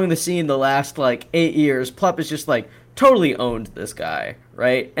been following the scene the last like 8 years, PLUP has just like totally owned this guy,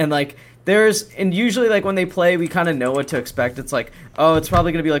 right? And like and usually like when they play, we kind of know what to expect. It's like, oh, it's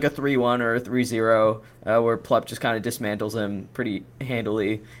probably gonna be like a 3-1 or a 3-0, where PLUP just kind of dismantles him pretty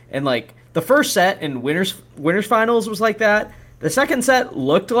handily. And like the first set in winners finals was like that. The second set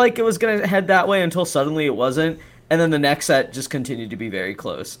looked like it was gonna head that way until suddenly it wasn't, and then the next set just continued to be very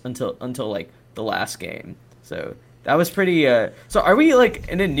close until like the last game. So that was pretty. So are we like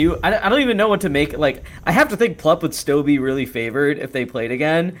in a new? I don't even know what to make. Like I have to think PLUP would still be really favored if they played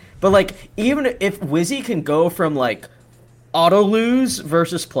again. But like even if Wizzy can go from like auto lose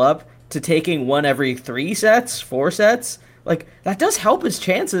versus PLUP to taking one every 3 sets, 4 sets. Like that does help his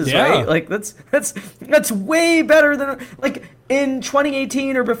chances, Yeah. right? Like that's way better than like in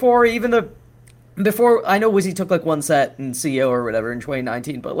 2018 or before. Before I know Wizzy took like 1 set in CO or whatever in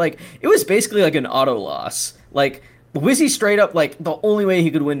 2019, but like it was basically like an auto loss. Like Wizzy straight up like the only way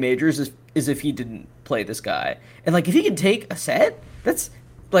he could win majors is if he didn't play this guy, and like if he can take a set, that's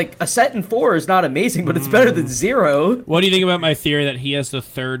like a set in 4 is not amazing, but it's better than 0. What do you think about my theory that he has the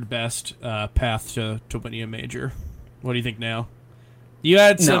 3rd best path to winning a major? What do you think now? You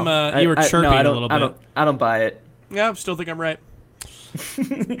had some. You were chirping a little bit. I don't buy it. Yeah, I still think I'm right.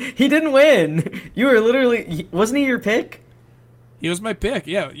 He didn't win. You were literally. Wasn't he your pick? He was my pick.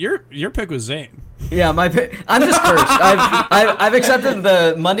 Yeah, your pick was Zane. Yeah, my pick. I'm just cursed. I've accepted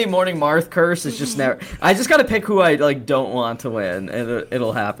the Monday morning Marth curse. It's just never. I just gotta pick who I like don't want to win, and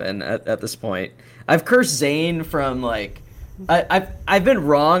it'll happen at this point. I've cursed Zane from like. I've been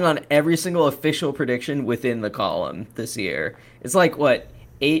wrong on every single official prediction within the column this year. It's like what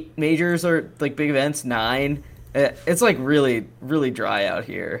 8 majors or like big events, 9. It's like really really dry out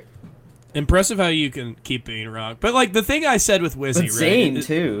here. Impressive how you can keep being wrong. But like the thing I said with Wizzy, But right? Zane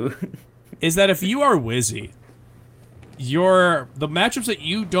too. is that if you are Wizzy, the matchups that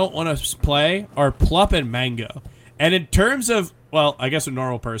you don't want to play are PLUP and Mango. And in terms of, well, I guess a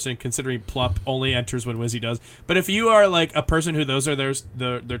normal person, considering PLUP only enters when Wizzy does, but if you are like a person who those are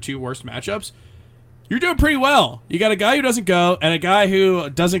their two worst matchups, you're doing pretty well. You got a guy who doesn't go, and a guy who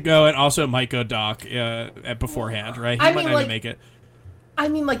doesn't go and also might go Doc beforehand, right? He might not even make it. I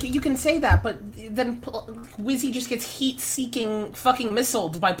mean, like, you can say that, but then Wizzy just gets heat-seeking fucking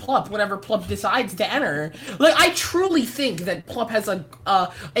missiled by PLUP whenever PLUP decides to enter. Like, I truly think that PLUP has a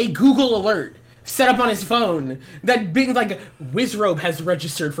Google alert set up on his phone that being like, WIZZROBE has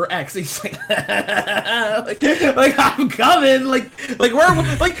registered for X. He's like, like I'm coming. Like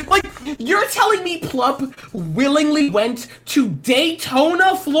you're telling me PLUP willingly went to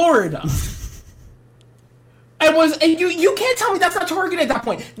Daytona, Florida. And you can't tell me that's not targeted at that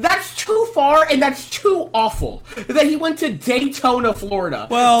point. That's too far and that's too awful that he went to Daytona, Florida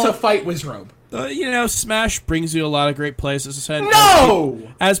to fight WIZZROBE. Smash brings you a lot of great places.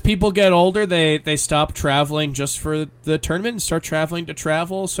 No! As people get older, they stop traveling just for the tournament and start traveling to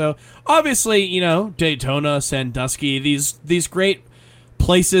travel. So obviously, Daytona, Sandusky, these great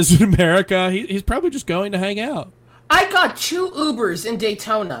places in America, he's probably just going to hang out. I got 2 Ubers in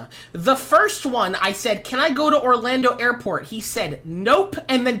Daytona. The first one, I said, can I go to Orlando Airport? He said, nope,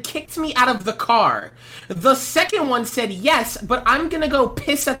 and then kicked me out of the car. The second one said, yes, but I'm gonna go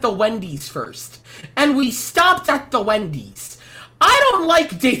piss at the Wendy's first. And we stopped at the Wendy's. I don't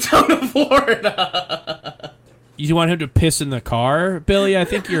like Daytona, Florida. You want him to piss in the car, Billy? I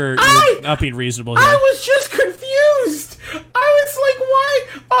think you're not being reasonable here. I was just confused. I was like, why?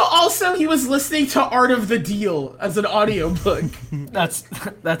 Oh, also, he was listening to Art of the Deal as an audiobook. That's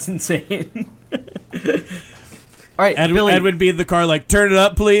insane. All right, Edwin be in the car like, turn it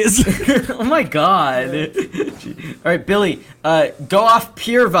up, please. Oh my god. All right, Billy, go off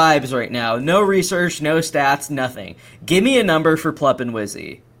pure vibes right now. No research, no stats, nothing. Give me a number for PLUP and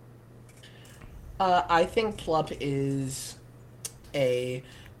Wizzy. I think PLUP is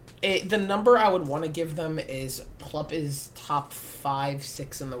the number I would want to give them is PLUP is top 5,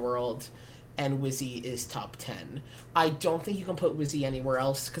 6 in the world, and Wizzy is top 10. I don't think you can put Wizzy anywhere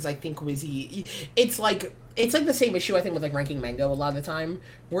else because I think Wizzy, it's like the same issue I think with like ranking Mango a lot of the time,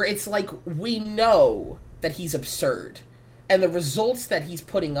 where it's like we know that he's absurd, and the results that he's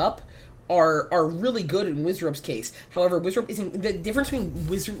putting up are really good in WIZZROBE's case. However, WIZZROBE isn't. The difference between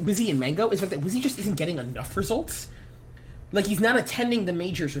Wizzy and Mango is that Wizzy just isn't getting enough results. Like, he's not attending the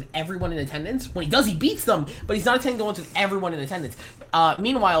majors with everyone in attendance. When he does, he beats them, but he's not attending the ones with everyone in attendance.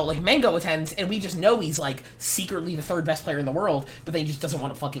 Meanwhile, like, Mango attends, and we just know he's, like, secretly the 3rd best player in the world, but then he just doesn't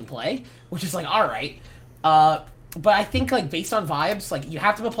want to fucking play, which is, like, alright. But I think, like, based on vibes, like, you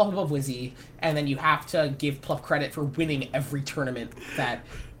have to put PLUP above Wizzy, and then you have to give PLUP credit for winning every tournament that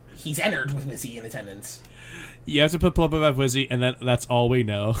he's entered with Wizzy in attendance. You have to put PLUP above Wizzy, and that's all we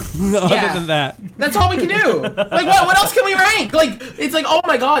know. Other than that, that's all we can do. Like, what else can we rank? Like, it's like, oh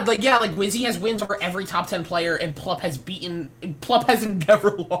my god, like, yeah, like Wizzy has wins over every top 10 player, and PLUP has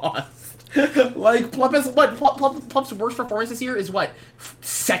never lost. Like, PLUP has PLUP's worst performance this year is what,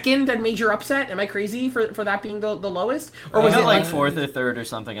 2nd at major upset? Am I crazy for that being the lowest? Or was it like 4th or 3rd or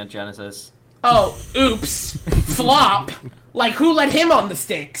something at Genesis? Oh, oops, flop. Like, who let him on the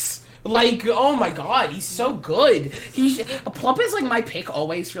sticks? Like, oh my god, he's so good. PLUP is like my pick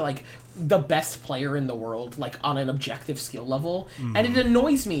always for like the best player in the world, like on an objective skill level. And it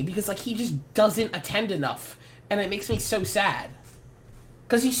annoys me because like he just doesn't attend enough. And it makes me so sad.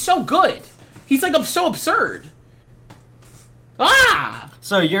 Because he's so good. He's like so absurd. Ah!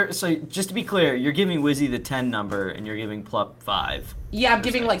 So just to be clear, you're giving Wizzy the 10 number and you're giving PLUP 5. Yeah, I'm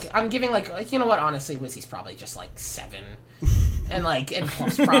giving you know what, honestly, Wizzy's probably just like 7. And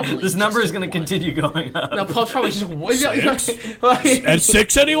PLUP's probably this number is going to continue going up. No, PLUP's probably just 6? At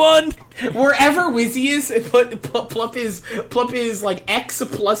 6, anyone? Wherever Wizzy is, PLUP is like X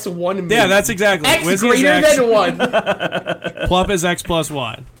plus 1 million. Yeah, that's exactly. X Wizzy greater is X. than 1. PLUP is X plus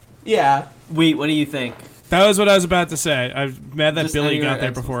 1. Yeah. Wait, what do you think? That was what I was about to say. I'm mad that Just Billy got there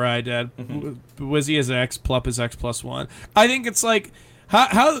X. before I did. Wizzy is X, PLUP is X plus 1. I think it's like,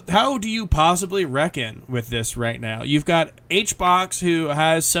 how do you possibly reckon with this right now? You've got HBox, who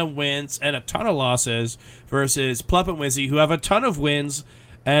has some wins and a ton of losses, versus PLUP and Wizzy, who have a ton of wins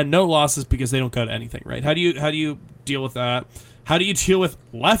and no losses because they don't go to anything, right? How do you deal with that? How do you deal with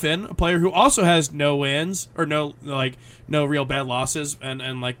Leffen, a player who also has no wins or no real bad losses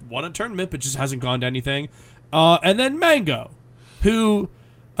and like won a tournament but just hasn't gone to anything? And then Mango, who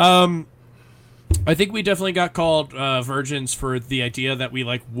I think we definitely got called virgins for the idea that we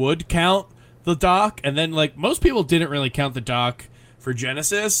like would count the doc, and then like most people didn't really count the doc for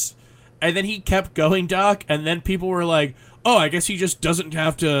Genesis. And then he kept going, Doc, and then people were like, oh, I guess he just doesn't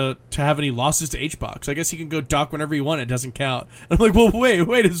have to have any losses to HBox. I guess he can go Doc whenever he wants. It doesn't count. And I'm like, well,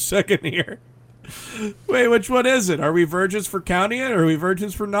 wait a second here. Wait, which one is it? Are we virgins for counting it, or are we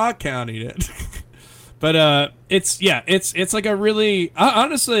virgins for not counting it? But it's like a really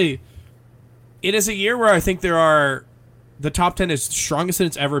honestly, it is a year where I think the top 10 is the strongest than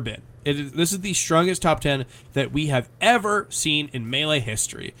it's ever been. This is the strongest top 10 that we have ever seen in Melee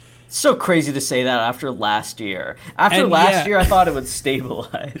history. So crazy to say that after last year. After last year, I thought it would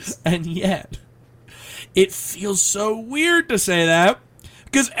stabilize. And yet, it feels so weird to say that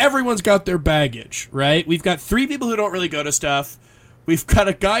because everyone's got their baggage, right? We've got 3 people who don't really go to stuff. We've got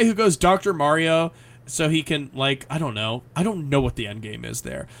a guy who goes Dr. Mario so he can, like, I don't know what the end game is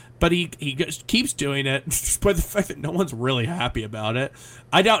there. But he just keeps doing it despite the fact that no one's really happy about it.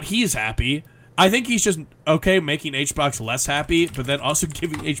 I doubt he's happy. I think he's just okay making HBox less happy, but then also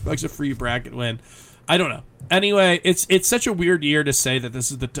giving HBox a free bracket win. I don't know. Anyway, it's such a weird year to say that this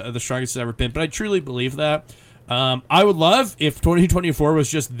is the strongest it's ever been, but I truly believe that. I would love if 2024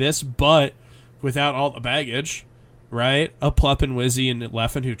 was just this, but without all the baggage, right? A PLUP and Wizzy and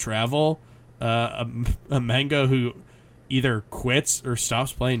Leffen who travel, a Mango who either quits or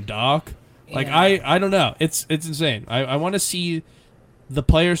stops playing Doc. Like, I don't know. It's insane. I want to see the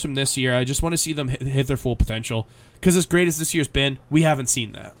players from this year. I just want to see them hit their full potential. Because as great as this year's been, we haven't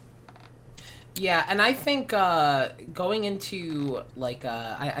seen that. Yeah, and I think going into, like,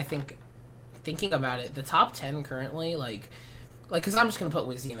 I think thinking about it, the top 10 currently, like, because I'm just gonna put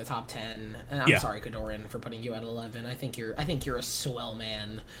Wizzy in the top 10, and I'm sorry, Kadoran, for putting you at 11. I think you're a swell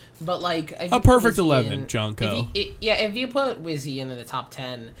man, but like a perfect 11, Jonko. If you put Wizzy into the top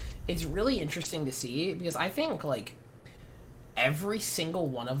 10, it's really interesting to see because I think like every single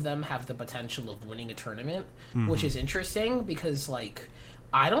one of them have the potential of winning a tournament, which is interesting because like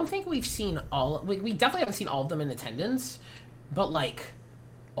I don't think we've seen we definitely haven't seen all of them in attendance, but like,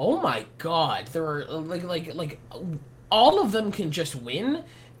 oh my god, there are like all of them can just win,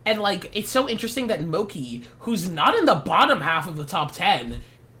 and like it's so interesting that Moki, who's not in the bottom half of the top 10,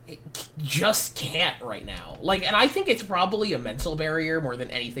 just can't right now. Like, and I think it's probably a mental barrier more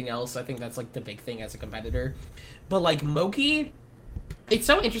than anything else. I think that's like the big thing as a competitor. But like Moki, it's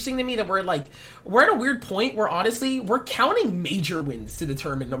so interesting to me that we're at a weird point where honestly we're counting major wins to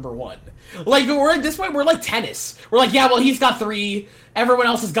determine number 1. Like we're at this point, we're like tennis. We're like, yeah, well he's got 3, everyone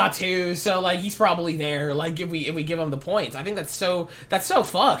else has got 2, so like he's probably there. Like if we give him the points, I think that's so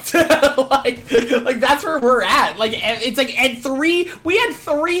fucked. like that's where we're at. Like it's like we had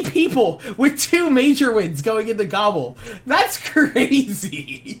 3 people with 2 major wins going into Gobble. That's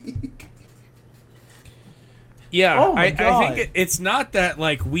crazy. Yeah, oh I think it's not that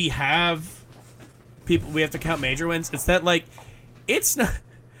like we have to count major wins. It's that like it's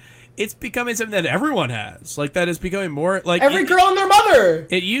becoming something that everyone has. Like that is becoming more like every girl and their mother.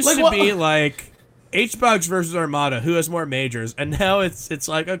 It used to be like HBox versus Armada, who has more majors, and now it's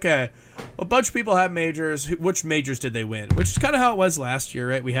like okay, a bunch of people have majors. Which majors did they win? Which is kind of how it was last year,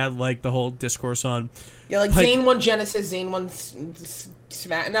 right? We had like the whole discourse on like Zane won Genesis, Zane won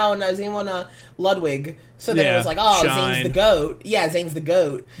Zane won Ludwig. So then it was like, oh, Shine. Zane's the GOAT. Yeah, Zane's the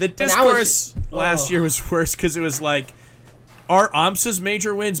GOAT. The discourse last year was worse because it was like, are AMSA's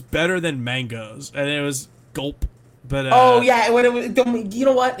major wins better than Mango's? And it was gulp. But when it was, you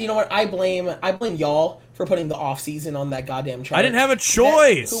know what? I blame y'all for putting the off season on that goddamn chart. I didn't have a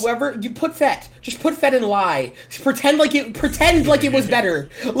choice. Whoever you put Fett, just put Fett and lie. Pretend like it was better.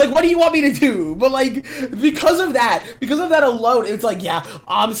 Like, what do you want me to do? But like, because of that alone, it's like, yeah,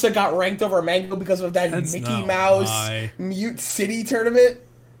 AMSA got ranked over Mango because of that Mickey Mouse Mute City tournament.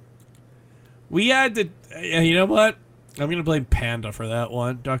 We had to. You know what? I'm gonna blame Panda for that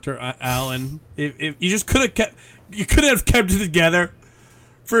one, Dr. Allen. If you just could have kept it together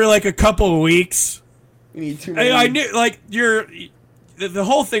for like a couple of weeks. You need 2 I knew like the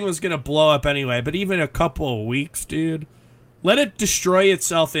whole thing was gonna blow up anyway, but even a couple of weeks, dude, let it destroy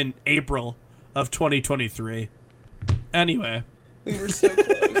itself in April of 2023. Anyway, we were so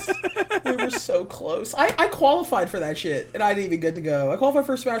close. We were so close. I qualified for that shit, and I didn't even get to go. I qualified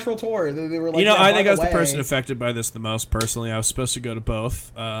for Smash World Tour. They were like, I think I was the person affected by this the most personally. I was supposed to go to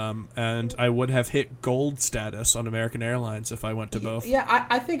both, and I would have hit gold status on American Airlines if I went to both. Yeah,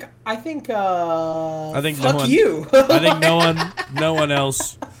 I think. Fuck you. I think no one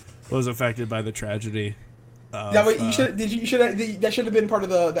else was affected by the tragedy. That should have been part of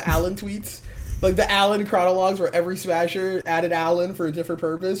the Allen tweets. Like the Allen chronologues where every Smasher added Allen for a different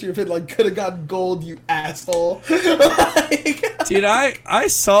purpose. You've been like, could have gotten gold, you asshole. Like, Dude, I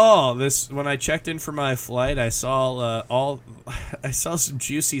saw this when I checked in for my flight. I saw I saw some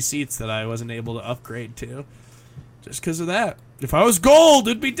juicy seats that I wasn't able to upgrade to, just because of that. If I was gold,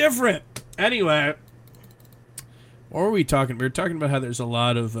 it'd be different. Anyway, what were we talking? We were talking about how there's a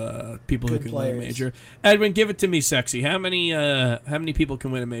lot of people Good who can win a players. major. Edwin, give it to me, sexy. How many people can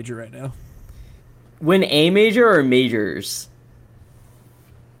win a major right now? Win a major or majors?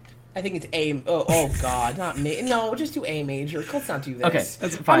 I think it's A. Oh God, not no. Just do A major. Let's not do this. Okay,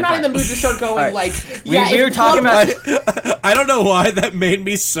 that's fine. I'm not in fine. the mood to start going All right. like. We Yeah, were talking about. I don't know why that made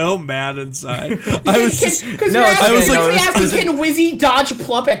me so mad inside. I was just Because No, I was okay, like, no, can Wizzy dodge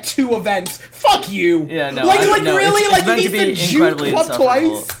PLUP at 2 events? Fuck you. Yeah, no. Like no, really, it's like meant he to needs be to juke incredibly PLUP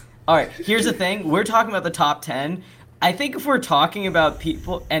insufferable. twice. All right, here's the thing. We're talking about the top 10. I think if we're talking about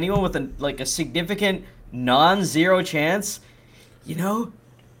anyone with a significant non-zero chance,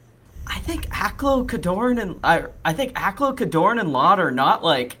 I think Aklo, Kadorn, and Lot are not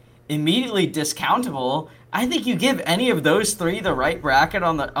like immediately discountable. I think you give any of those three the right bracket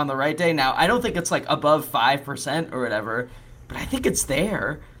on the right day. Now, I don't think it's like above 5% or whatever, but I think it's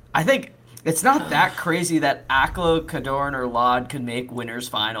there. I think it's not that crazy that Aklo, Kadorn, or Lod can make winners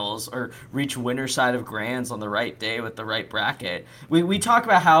finals or reach winner's side of grands on the right day with the right bracket. We talk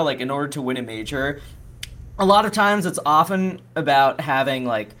about how, like, in order to win a major, a lot of times it's often about having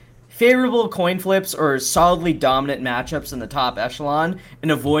like favorable coin flips or solidly dominant matchups in the top echelon and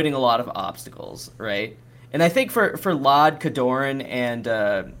avoiding a lot of obstacles, right? And I think for Lod, Kadorn, and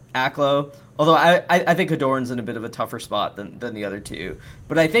Aklo, although I think Kadorn's in a bit of a tougher spot than the other two,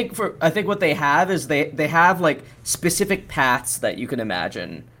 but I think what they have is they have like specific paths that you can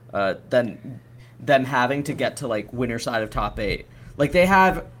imagine them having to get to like winner side of top 8. Like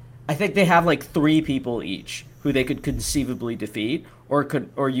I think they have like 3 people each who they could conceivably defeat,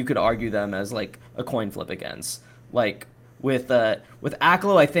 or you could argue them as like a coin flip against. Like with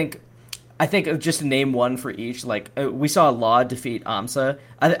Aklo, I think of just to name one for each. Like we saw Laud defeat Amsa.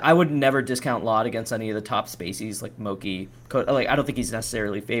 I would never discount Laud against any of the top spacies like Moki. Like I don't think he's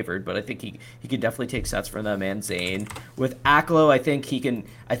necessarily favored, but I think he can definitely take sets from them and Zane. With Aklo, I think he can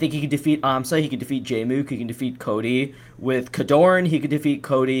defeat Amsa. He can defeat Jmook. He can defeat Cody. With Kadorn, he can defeat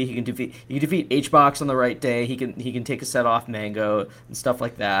Cody. He can defeat HBox on the right day. He can take a set off Mango and stuff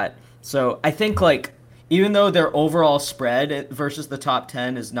like that. So I think like, even though their overall spread versus the top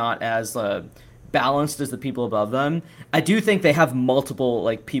 10 is not as balanced as the people above them, I do think they have multiple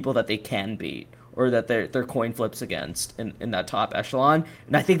like people that they can beat or that they're coin flips against in that top echelon,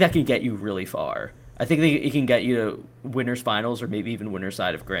 and I think that can get you really far. I think it can get you to winners finals or maybe even winner's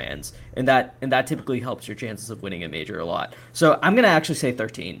side of grands, and that typically helps your chances of winning a major a lot. So I'm gonna actually say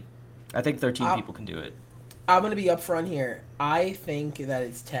 13. I think 13 people can do it. I'm going to be upfront here. I think that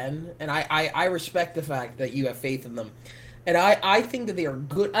it's 10, and I respect the fact that you have faith in them. And I think that they are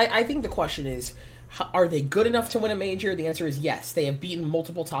good. I think the question is, are they good enough to win a major? The answer is yes. They have beaten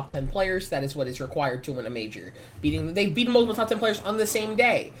multiple top 10 players. That is what is required to win a major. They've beaten multiple top 10 players on the same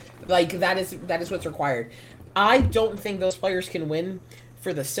day. Like, that is what's required. I don't think those players can win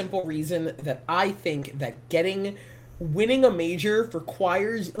for the simple reason that I think that winning a major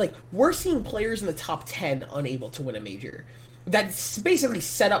requires, like, we're seeing players in the top 10 unable to win a major. That's basically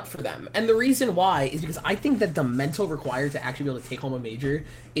set up for them. And the reason why is because I think that the mental required to actually be able to take home a major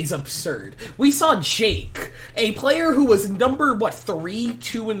is absurd. We saw Jake, a player who was number, 3,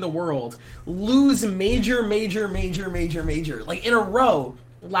 2 in the world, lose major, like, in a row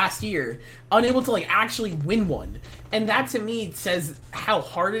last year, unable to, like, actually win one. And that, to me, says how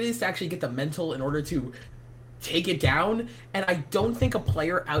hard it is to actually get the mental in order to take it down. And I don't think a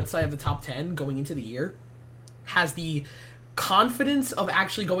player outside of the top 10 going into the year has the confidence of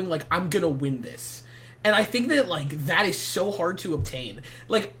actually going like, I'm gonna win this. And I think that like that is so hard to obtain.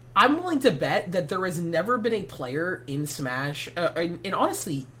 Like, I'm willing to bet that there has never been a player in Smash, in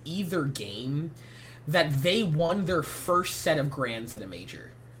honestly either game, that they won their first set of grands in a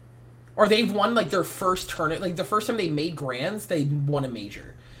major, or they've won like their first tournament, like the first time they made grands, they won a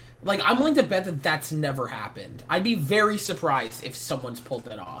major. Like, I'm willing to bet that that's never happened. I'd be very surprised if someone's pulled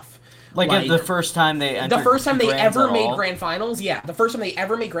that off. Like if the first time they entered the first time they grands ever at made all? grand finals, yeah, the first time they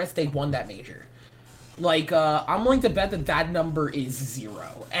ever made grands, they won that major. Like, I'm willing to bet that number is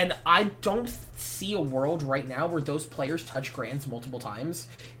 0. And I don't see a world right now where those players touch grands multiple times,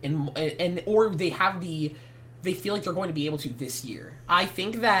 or they feel like they're going to be able to this year. I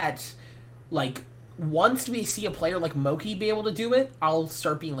think that, like, once we see a player like Moki be able to do it, I'll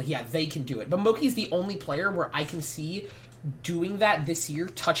start being like, yeah, they can do it. But Moki's the only player where I can see doing that this year,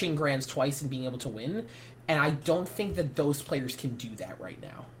 touching grands twice and being able to win. And I don't think that those players can do that right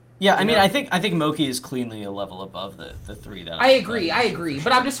now. Yeah, I mean, I think Moki is cleanly a level above the three that I agree.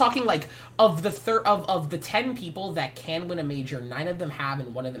 But I'm just talking like of the 10 people that can win a major, 9 of them have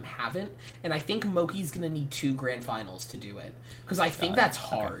and 1 of them haven't. And I think Moki's gonna need 2 grand finals to do it because I think that's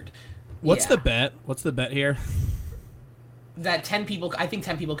hard. Okay. What's the bet? What's the bet here? That 10 people. I think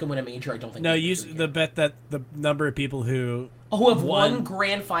 10 people can win a major. I don't think. No, use the bet that the number of people who have won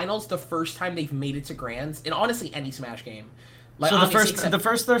grand finals the first time they've made it to grands, and honestly, any Smash game. Like, so the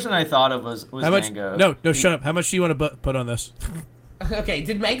first person I thought of was Mango. No, shut up. How much do you want to put on this? Okay,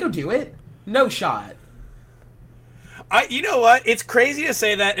 did Mango do it? No shot. You know what? It's crazy to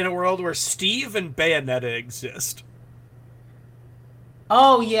say that in a world where Steve and Bayonetta exist.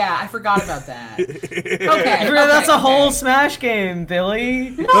 Oh yeah, I forgot about that. Okay, that's a whole Smash game, Billy.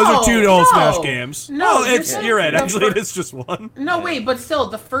 No, those are 2 whole Smash games. No, you're right. Actually, it's just one. No, wait, but still,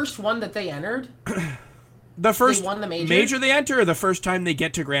 the first one that they entered. The first they won the major they enter, or the first time they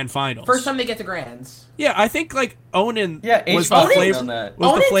get to grand finals. First time they get to grands. Yeah, I think like Onin was the flavor.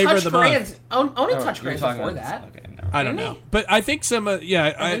 Was the flavor of the month. Onin touched grands before that. Okay, no. I don't know, but I think some. Did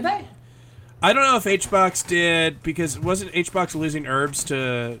they? I don't know if HBox did, because wasn't HBox losing herbs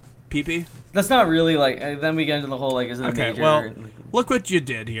to PP? That's not really like. Then we get into the whole like, is it a major? Okay, well, look what you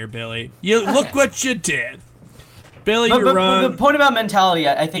did here, Billy. Look what you did, Billy. But the point about mentality,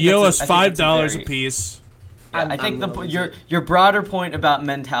 I think you owe us $5 a piece. Yeah, I think your broader point about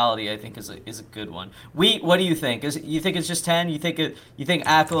mentality, I think, is a good one. What do you think? You think it's just 10? You think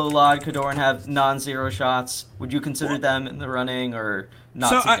Aklo, Lod, Kadoran have non-zero shots? Would you consider them in the running or not?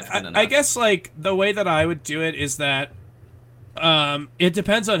 So significant enough? I guess like the way that I would do it is that it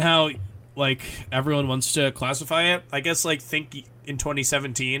depends on how like everyone wants to classify it. I guess like think in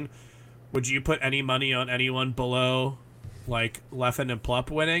 2017, would you put any money on anyone below like Leffen and PLUP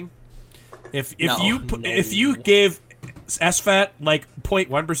winning? If you gave SFAT like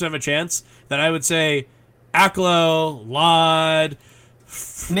 0.1% of a chance, then I would say Aklo, Lod,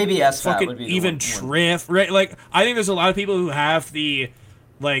 maybe SFAT fucking would be even Triff, right? Like I think there's a lot of people who have the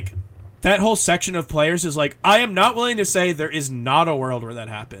like that whole section of players is like, I am not willing to say there is not a world where that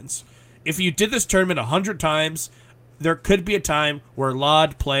happens. If you did this tournament 100 times, there could be a time where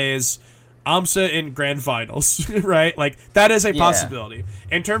Lod plays AMSA in grand finals, right? Like that is a possibility.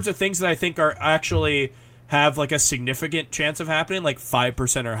 In terms of things that I think are actually have like a significant chance of happening, like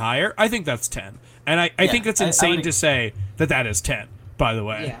 5% or higher, I think that's 10. And I think it's insane to say that is 10, by the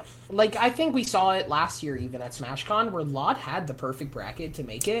way. Yeah. Like, I think we saw it last year even at SmashCon where Lod had the perfect bracket to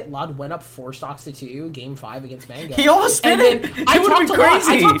make it. Lod went up 4 stocks to 2, game 5 against Mango. He almost did it! I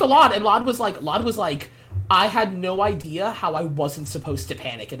talked to Lod, and Lod was like, I had no idea how I wasn't supposed to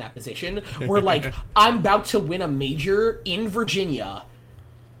panic in that position. Where, like, I'm about to win a major in Virginia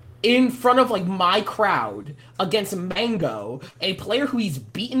in front of, like, my crowd against Mango, a player who he's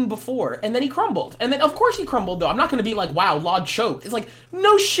beaten before, and then he crumbled. And then, of course he crumbled, though. I'm not going to be like, wow, Lod choked. It's like,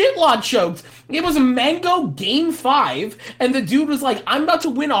 no shit, Lod choked. It was Mango game 5, and the dude was like, I'm about to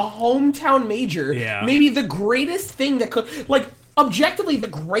win a hometown major. Yeah. Maybe the greatest thing that could, like, objectively the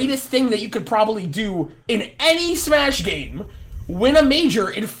greatest thing that you could probably do in any Smash game, win a major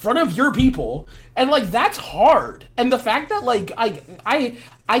in front of your people, and like that's hard. And the fact that like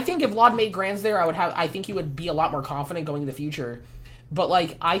I think if Lod made grands there, I think he would be a lot more confident going in the future. But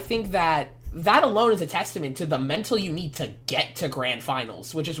like I think that alone is a testament to the mental you need to get to grand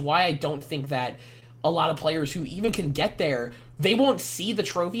finals, which is why I don't think that a lot of players who even can get there, they won't see the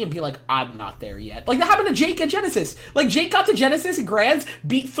trophy and be like, I'm not there yet. Like, that happened to Jake at Genesis. Like, Jake got to Genesis in Grands,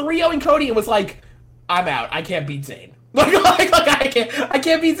 beat 3-0 in Cody, and was like, I'm out. I can't beat Zane. Like I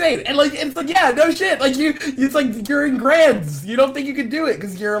can't beat Zane. And, like, it's like, yeah, no shit. Like, it's like, you're in Grands. You don't think you can do it,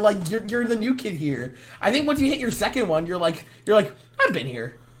 because you're, like, you're the new kid here. I think once you hit your second one, you're like, I've been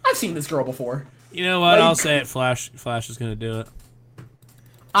here. I've seen this girl before. You know what? Like, I'll say it. Flash is going to do it.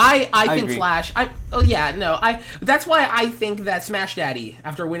 I think agree. Flash. That's why I think that Smash Daddy,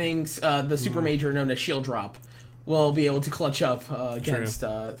 after winning the Super Major known as Shield Drop, will be able to clutch up against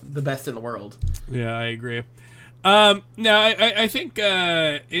the best in the world. Yeah, I agree. No, I think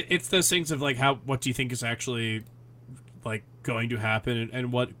it's those things of like what do you think is actually like going to happen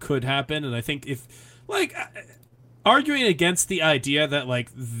and what could happen, and I think if like arguing against the idea that like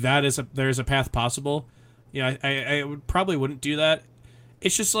there's a path possible, you know, I probably wouldn't do that.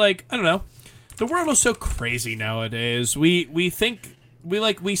 It's just like, I don't know. The world is so crazy nowadays. We think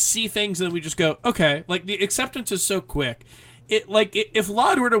we see things and we just go, okay. Like the acceptance is so quick. If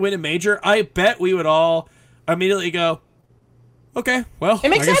Lod were to win a major, I bet we would all immediately go, Okay, well, It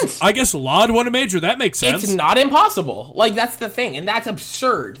makes sense. I guess Lod won a major. That makes sense. It's not impossible. Like, that's the thing, and that's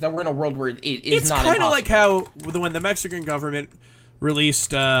absurd that we're in a world where it is not impossible. It's kind of like how when the Mexican government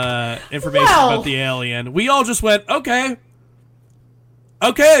released information about the alien, we all just went, okay.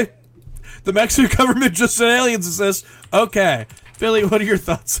 The Mexican government just said aliens exist. Okay. Billy, what are your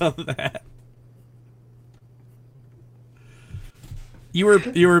thoughts on that? You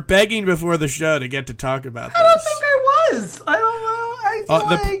were begging before the show to get to talk about this. I don't think I was. I don't know. I feel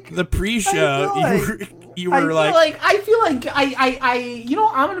like the pre-show, you were I feel like you know,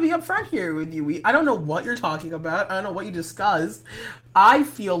 I'm gonna be upfront here with you. I don't know what you're talking about. I don't know what you discussed. I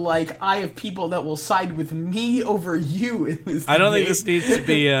feel like I have people that will side with me over you in this. I don't think this needs to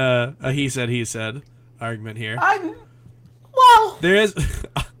be a he said argument here. Well, there is.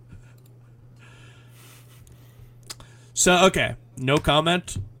 So okay, no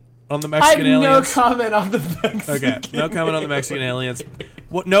comment on the Mexican aliens. No comment on the Mexican. Okay, no comment on the Mexican aliens.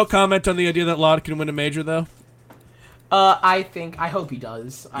 What? No comment on the idea that Lod can win a major though. I hope he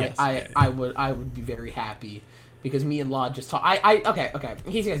does. Yes. I would be very happy. Because me and Lod just talk. Okay.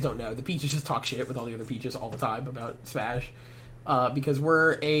 In case you guys don't know, the Peaches just talk shit with all the other Peaches all the time about Smash. Because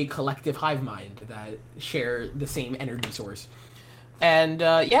we're a collective hive mind that share the same energy source. And,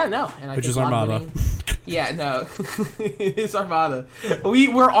 yeah, no. And Which is Armada. Yeah, no. It's Armada.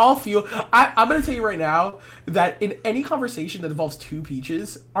 We're all I'm going to tell you right now that in any conversation that involves two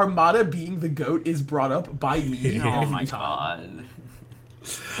Peaches, Armada being the GOAT is brought up by me. Oh my god.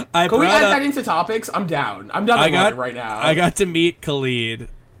 Can we add that into topics? I'm down. I'm done with it right now. I got to meet Khalid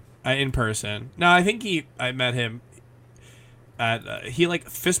in person. No, I think I met him at he like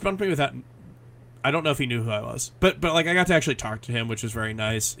fist bumped me without. I don't know if he knew who I was, but like I got to actually talk to him, which was very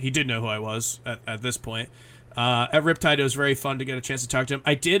nice. He did know who I was at this point. At Riptide, it was very fun to get a chance to talk to him.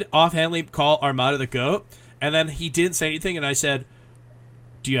 I did offhandedly call Armada the GOAT, and then he didn't say anything, and I said,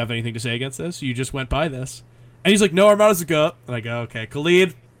 "Do you have anything to say against this? You just went by this." And he's like, "No, Armada's the GOAT." And I go, "Okay,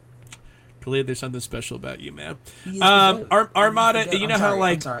 Khalid, there's something special about you, man." Armada, you know how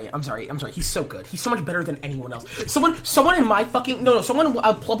like I'm sorry. He's so good. He's so much better than anyone else. Someone in my fucking someone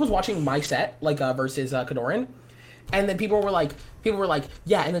PLUP was watching my set like versus Kadoran, and then people were like,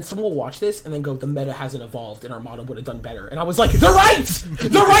 yeah, and then someone will watch this and then go, the meta hasn't evolved and Armada would have done better. And I was like, they're right.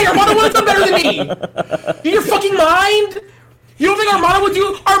 Armada would have done better than me. In your fucking mind. You don't think Armada would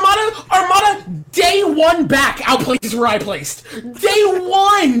do... Armada, day one back, outplaces where I placed. Day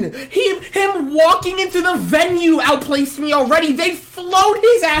one! Him walking into the venue outplaced me already. They float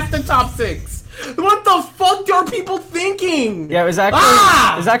his ass to top 6. What the fuck are people thinking? Yeah, it was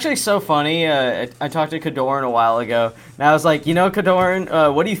actually so funny. I talked to Kadoran a while ago, and I was like, you know,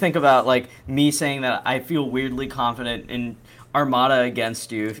 Kadoran, what do you think about, like, me saying that I feel weirdly confident in Armada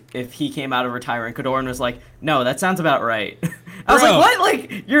against you if he came out of retirement? Kadoran was like, no, that sounds about right. I was like, what?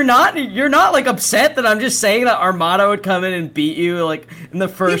 Like, you're not like upset that I'm just saying that Armada would come in and beat you like in the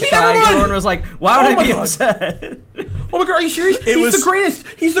first try? Kadoran was like, why would I be upset? Oh my god, are you serious? The greatest.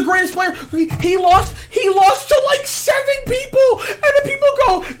 He's the greatest player. He lost to like 7 people, and then people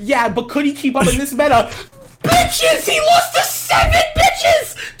go, yeah, but could he keep up in this meta? Bitches, he lost to 7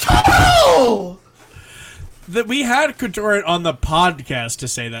 bitches total. That we had Kadoran on the podcast to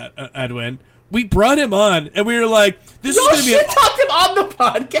say that, Edwin. We brought him on, and we were like, "This is going to be." Talked him on the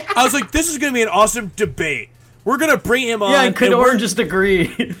podcast. I was like, "This is going to be an awesome debate. We're going to bring him on." Yeah, and Kadoran just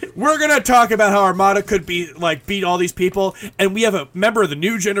agreed. We're going to talk about how Armada could beat all these people, and we have a member of the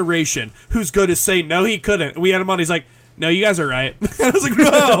new generation who's going to say no, he couldn't. We had him on. He's like, "No, you guys are right." I was like,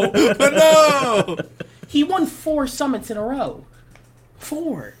 "No, no." He won 4 summits in a row.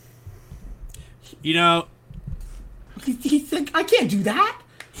 4. You know. He's like, I can't do that.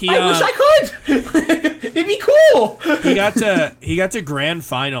 I wish I could. It'd be cool. He got to grand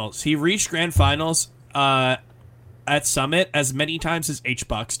finals. He reached grand finals at Summit as many times as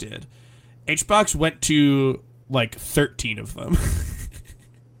HBox did. HBox went to like 13 of them.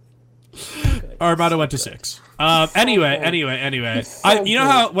 Armada went to 6. Anyway. You know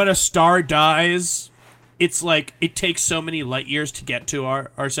how when a star dies, it's like it takes so many light years to get to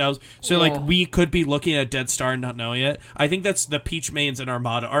ourselves. So like we could be looking at a dead star and not knowing it. I think that's the Peach mains in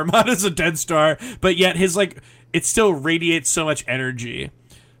Armada. Armada's a dead star, but yet his it still radiates so much energy.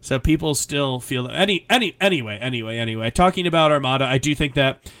 So people still feel that. Anyway. Talking about Armada, I do think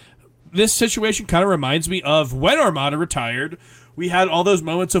that this situation kind of reminds me of when Armada retired. We had all those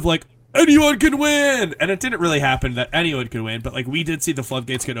moments of like, anyone can win, and it didn't really happen that anyone could win, but like we did see the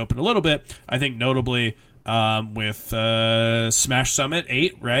floodgates get open a little bit. I think notably with Smash Summit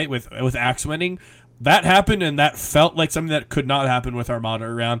 8, right, with Axe winning, that happened, and that felt like something that could not happen with Armada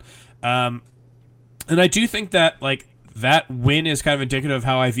around. And I do think that like that win is kind of indicative of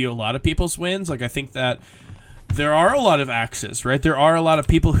how I view a lot of people's wins. Like, I think that there are a lot of axes, right? There are a lot of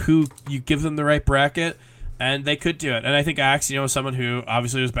people who you give them the right bracket, and they could do it. And I think Axe, is someone who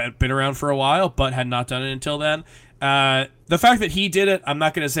obviously has been around for a while, but had not done it until then. The fact that he did it, I'm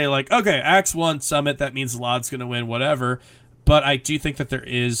not going to say, like, okay, Axe won Summit, that means Lod's going to win, whatever. But I do think that there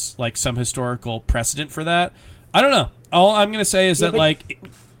is, like, some historical precedent for that. I don't know. All I'm going to say is that,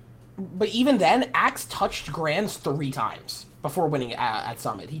 But even then, Axe touched Grands 3 times before winning at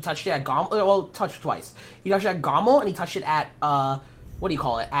Summit. He touched it at Gommel. Well, touched twice. He touched it at Gommel, and he touched it at, what do you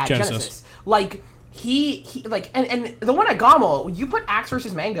call it? At Genesis. Like, he and the one at Gommel, you put Axe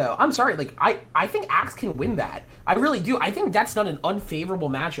versus Mango. I'm sorry, like, I think Axe can win that. I really do. I think that's not an unfavorable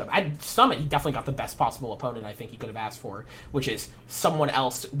matchup. At Summit, he definitely got the best possible opponent I think he could have asked for, which is someone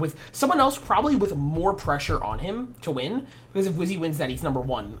else probably with more pressure on him to win. Because if Wizzy wins that, he's number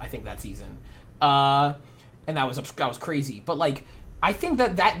 1, I think, that season. And that was crazy. But, like, I think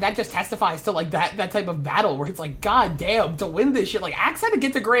that just testifies to, like, that type of battle where it's like, god damn, to win this shit. Like, Axe had to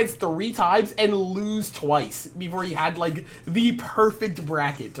get to Grands 3 times and lose twice before he had, like, the perfect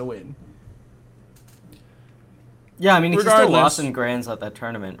bracket to win. Yeah, I mean, he still lost in Grands at that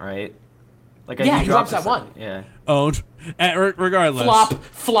tournament, right? Like, he drops that one. Yeah. Owned. Regardless.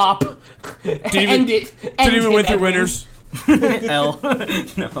 Flop. Didn't even win through winners. L.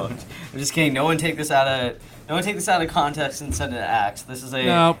 No, I'm just kidding. No one take this out of context and send it to Axe. This is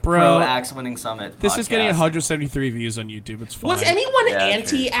a pro Axe winning Summit. This podcast. is getting 173 views on YouTube. It's fine. Was anyone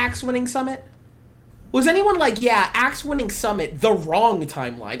anti-Axe winning Summit? Was anyone like, yeah, Axe winning Summit, the wrong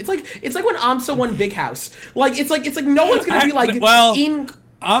timeline? It's like when Amsa won Big House. Like it's like no one's gonna be like,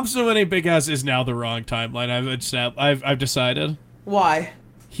 Amsa winning Big House is now the wrong timeline. I've decided. Why?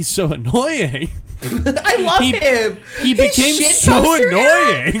 He's so annoying. I love him. He became so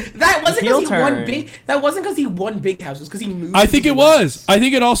annoying. That wasn't because he won big. That wasn't because he won Big House. It was because he moved. I think it was. I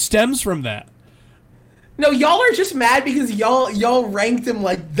think it all stems from that. No, y'all are just mad because y'all ranked him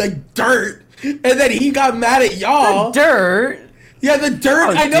like the dirt, and then he got mad at y'all. The dirt. Yeah, the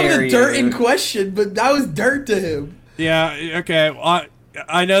dirt. I know the dirt in question, but that was dirt to him. Yeah. Okay. Well,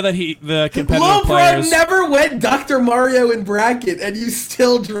 I know that the competitive players never went Dr. Mario in bracket, and you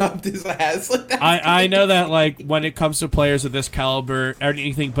still dropped his ass. Like, I know that, like, when it comes to players of this caliber,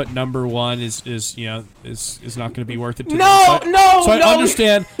 anything but number 1 is not going to be worth it. To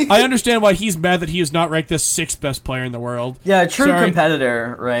I understand why he's mad that he is not ranked the 6th best player in the world. Yeah, true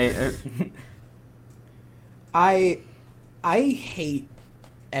competitor, right? I hate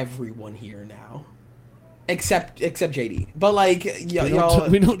everyone here now. Except JD, but like y'all,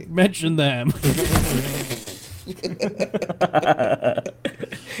 we don't mention them.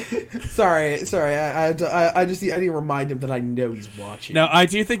 sorry. I just need to remind him that I know he's watching. Now, I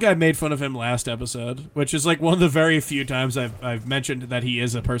do think I made fun of him last episode, which is like one of the very few times I've mentioned that he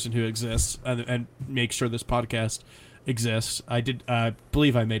is a person who exists and makes sure this podcast exists. I did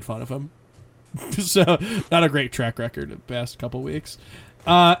believe I made fun of him, so not a great track record the past couple weeks.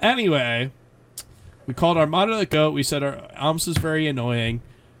 Anyway. We called Armando the GOAT. We said Amsa's very annoying,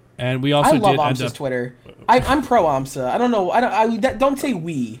 and we also love Amsa's Twitter. I'm pro Amsa. I don't know. Don't say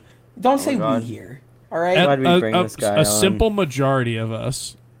we. Don't say we here. All right. Why did we bring this guy on? Simple majority of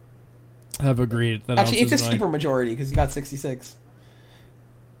us have agreed that actually Amsa's it's a super majority because he got 66.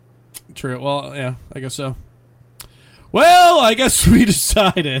 True. Well, yeah, I guess so. Well, I guess we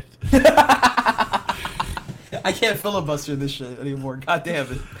decided. I can't filibuster this shit anymore. God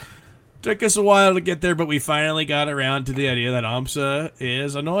damn it. Took us a while to get there, but we finally got around to the idea that Amsa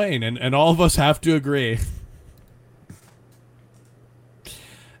is annoying, and all of us have to agree.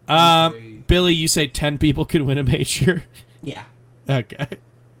 Billy, you say 10 people could win a major? Yeah. Okay.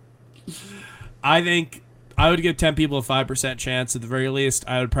 I think I would give 10 people a 5% chance at the very least.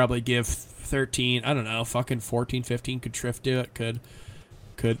 I would probably give 13, I don't know, fucking 14, 15 could Trift do it, could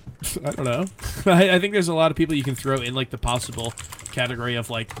I don't know. I think there's a lot of people you can throw in like the possible category of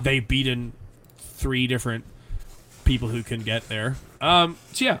like they beaten 3 different people who can get there. So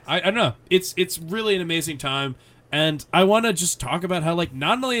yeah, I don't know. It's really an amazing time, and I want to just talk about how like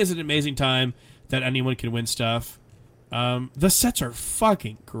not only is it an amazing time that anyone can win stuff, the sets are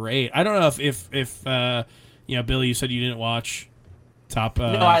fucking great. I don't know if Billy, you said you didn't watch top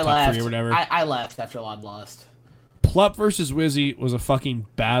no, I top left. 3 or whatever. I left after Lod lost. PLUP versus Wizzy was a fucking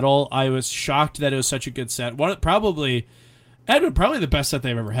battle. I was shocked that it was such a good set. Probably the best set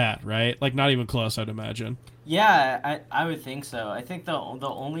they've ever had, right? Like, not even close, I'd imagine. Yeah, I would think so. I think the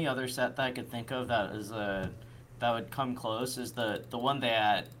only other set that I could think of that would come close is the one they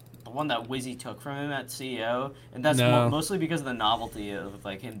had the one that Wizzy took from him at CEO, and that's No. mostly because of the novelty of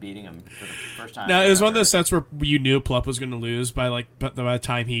like him beating him for the first time. No, it was one of those sets where you knew PLUP was going to lose by the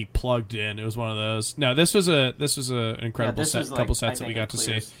time he plugged in. It was one of those. No, this was a incredible couple sets that we got to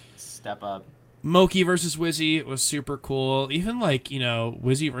see. Step up. Moki versus Wizzy was super cool. Even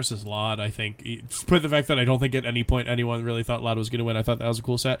Wizzy versus Lod, I think. Despite the fact that I don't think at any point anyone really thought Lod was going to win, I thought that was a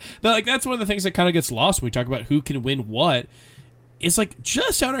cool set. But that's one of the things that kind of gets lost when we talk about who can win what. It's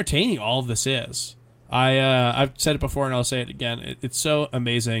just how entertaining all of this is. I've said it before and I'll say it again. It's so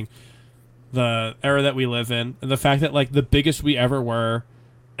amazing, the era that we live in, and the fact that the biggest we ever were,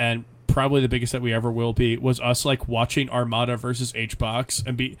 and probably the biggest that we ever will be, was us watching Armada versus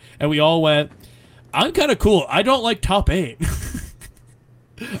HBox and we all went, I'm kind of cool. I don't like top 8.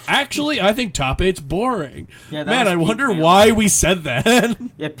 Actually, I think top 8's boring. Yeah, man, I wonder why we said that.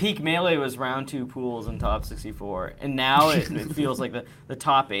 Yeah, peak Melee was round 2 pools in top 64, and now it feels like the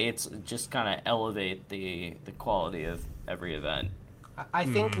top 8s just kind of elevate the quality of every event. I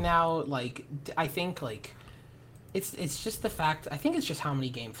think now, it's just the fact. I think it's just how many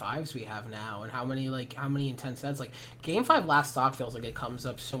game 5s we have now, and how many intense sets. Game 5 last stock feels like it comes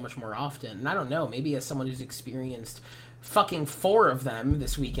up so much more often. And I don't know, maybe as someone who's experienced fucking 4 of them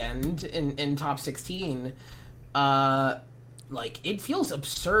this weekend in top 16, it feels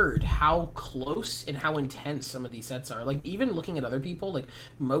absurd how close and how intense some of these sets are. Even looking at other people,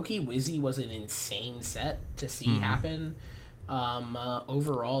 Moki Wizzy was an insane set to see happen.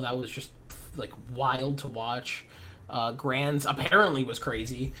 Overall, that was just wild to watch. Grands apparently was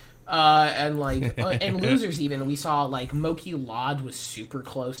crazy. And losers even, we saw Moki Lod was super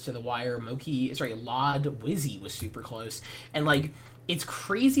close to the wire. Lod Wizzy was super close. And it's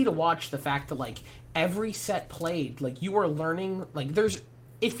crazy to watch the fact that every set played, you are learning,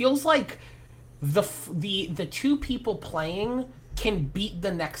 it feels like the two people playing can beat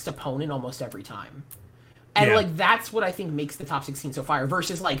the next opponent almost every time. And that's what I think makes the top 16 so fire.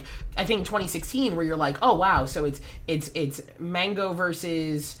 Versus I think 2016 where you're oh wow, so it's Mango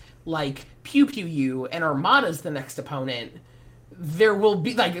versus Pew Pew U and Armada's the next opponent. There will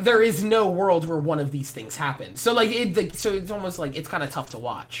be there is no world where one of these things happens. So so it's almost it's kind of tough to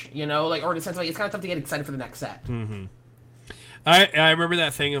watch, or in a sense it's kind of tough to get excited for the next set. Mm-hmm. I remember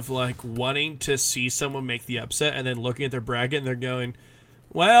that thing of wanting to see someone make the upset and then looking at their bracket and they're going,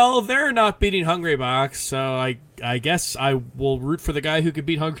 well, they're not beating Hungry Box, so I guess I will root for the guy who could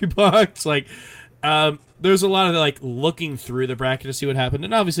beat Hungry Box. There's a lot of looking through the bracket to see what happened,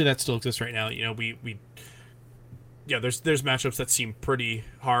 and obviously that still exists right now. There's matchups that seem pretty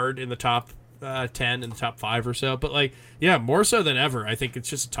hard in the top 10 and the top 5 or so, but more so than ever. I think it's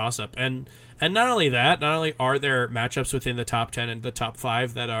just a toss up, and not only that, not only are there matchups within the top 10 and the top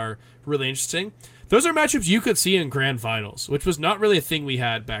 5 that are really interesting. Those are matchups you could see in grand finals, which was not really a thing we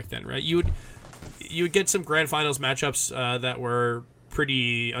had back then, right? You would get some grand finals matchups that were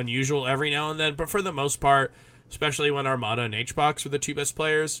pretty unusual every now and then, but for the most part, especially when Armada and HBox were the 2 best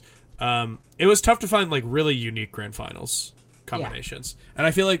players, it was tough to find really unique grand finals combinations. Yeah. And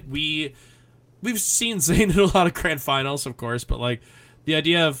I feel like we've seen Zane in a lot of grand finals, of course, but the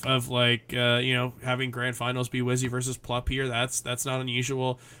idea of having grand finals be Wizzy versus PLUP here, that's not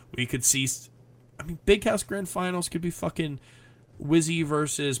unusual. We could see. Big House Grand Finals could be fucking Wizzy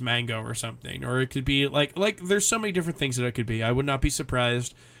versus Mango or something. Or it could be, there's so many different things that it could be. I would not be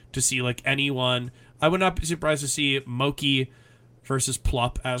surprised to see, anyone. I would not be surprised to see Moki versus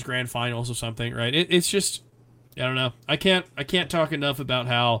PLUP as Grand Finals or something, right? It's just, I don't know. I can't talk enough about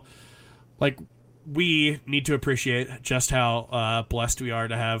how, we need to appreciate just how blessed we are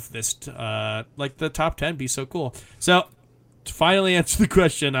to have this, the top 10 be so cool. So, to finally answer the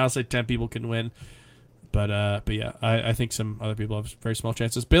question, I'll say 10 people can win. But yeah, I think some other people have very small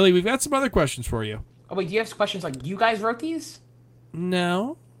chances. Billy, we've got some other questions for you. Oh, wait, do you have questions you guys wrote these?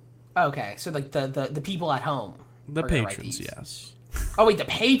 No. Okay, so the people at home. The patrons, yes. Oh, wait, the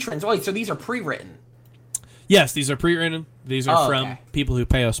patrons. Oh, wait, so these are pre-written. Yes, these are pre-written. These are from people who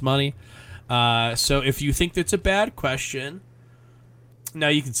pay us money. So if you think that's a bad question... No,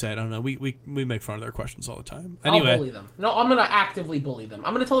 you can say it. I don't know. We make fun of their questions all the time. Anyway. I'll bully them. No, I'm going to actively bully them.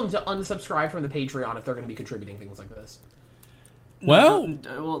 I'm going to tell them to unsubscribe from the Patreon if they're going to be contributing things like this. Well,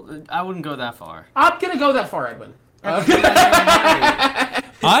 I wouldn't go that far. I'm going to go that far, Edwin.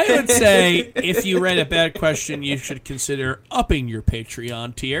 I would say if you read a bad question, you should consider upping your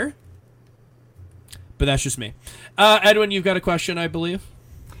Patreon tier. But that's just me. Edwin, you've got a question, I believe?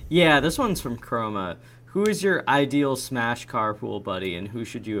 Yeah, this one's from Chroma. Who is your ideal Smash carpool buddy, and who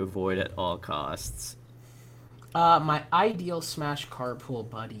should you avoid at all costs? My ideal Smash carpool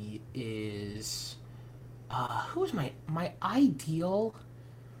buddy is... who's my ideal...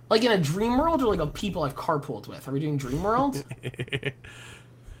 Like in a dream world or like a people I've carpooled with? Are we doing dream world?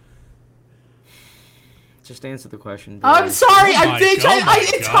 Just answer the question. I'm sorry, Oh my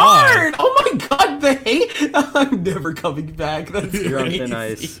it's God. hard. Oh my god, the hate. I'm never coming back. That's You're on crazy. thin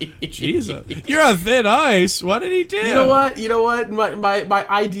ice. Jesus. You're on thin ice. What did he do? You know what? My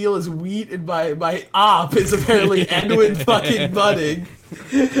ideal is Wheat, and my op is apparently Edwin fucking Budding.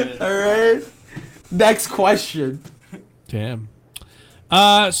 All right. Next question. Damn.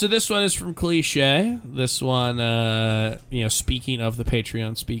 So this one is from Cliche. This one, speaking of the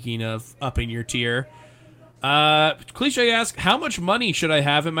Patreon, speaking of upping your tier. Cliche asks, how much money should I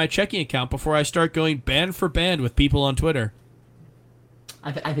have in my checking account before I start going band for band with people on Twitter?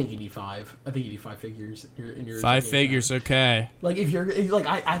 I think you need 5. I think you need 5 figures in your 5 figures, okay. Like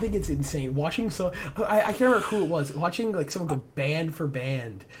I think it's insane watching. So I can't remember who it was. Watching like someone go band for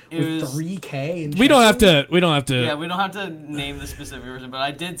band with 3K. And We don't have to. Yeah, we don't have to name the specific version, but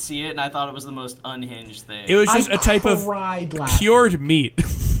I did see it and I thought it was the most unhinged thing. It was just a type of cured meat.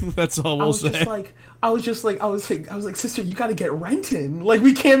 That's all we'll say. I was like, sister, you gotta get renting. Like,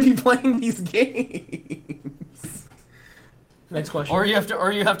 we can't be playing these games. Next question. Or you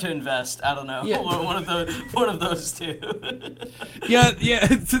have to invest. I don't know. Yeah. One of those two. Yeah.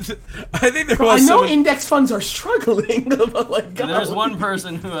 I think there was. I know index funds are struggling. But like, There's one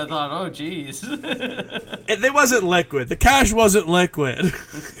person who I thought, oh geez. It wasn't liquid. The cash wasn't liquid.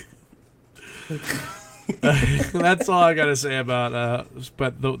 That's all I gotta say about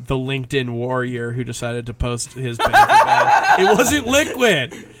but the LinkedIn warrior who decided to post his bank account. It wasn't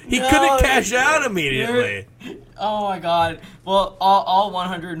liquid. He couldn't cash out immediately. Oh my god. Well, all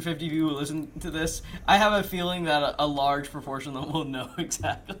 150 of you who listen to this, I have a feeling that a large proportion of them will know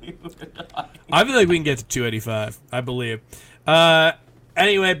exactly who we're talking. I feel like we can get to 285. I believe.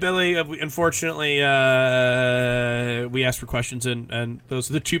 Anyway, Billy, unfortunately, we asked for questions, and those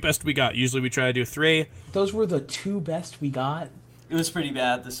are the 2 best we got. Usually we try to do 3. Those were the 2 best we got. It was pretty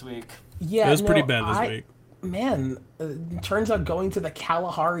bad this week. Yeah, it was pretty bad this week. Man, turns out going to the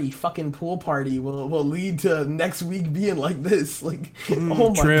Kalahari fucking pool party will lead to next week being like this. Like,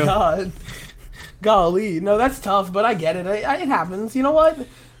 oh my god. Golly. No, that's tough, but I get it. It happens. You know what?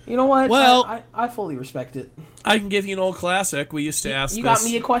 Well, I fully respect it. I can give you an old classic. We used to ask You this. got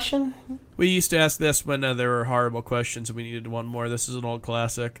me a question? We used to ask this when there were horrible questions and we needed one more. This is an old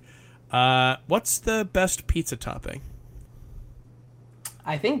classic. What's the best pizza topping?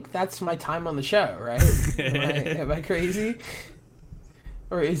 I think that's my time on the show, right? Am I crazy?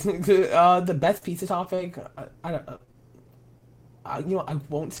 Or is the best pizza topping? I don't. I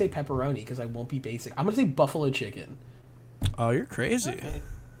won't say pepperoni because I won't be basic. I'm gonna say buffalo chicken. Oh, you're crazy. Okay.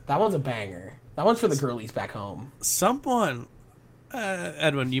 That one's a banger. That one's for the girlies back home. Someone,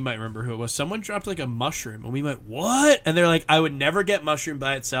 Edwin, you might remember who it was. Someone dropped like a mushroom, and we went, "What?" And they're like, "I would never get mushroom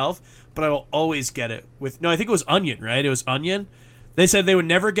by itself, but I will always get it with." No, I think it was onion, right? It was onion. They said they would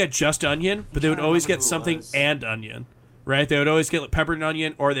never get just onion, but they would always get something and onion, right? They would always get like pepper and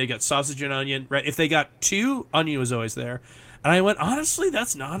onion, or they get sausage and onion, right? If they got 2, onion was always there. And I went, honestly,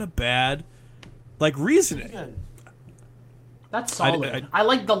 that's not a bad, like, reasoning. That's solid. I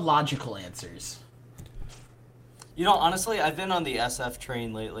like the logical answers. You know, honestly, I've been on the SF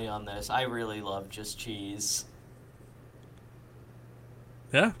train lately on this. I really love just cheese.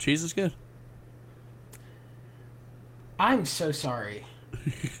 Yeah, cheese is good. I'm so sorry.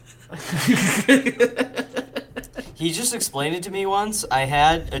 He just explained it to me once. I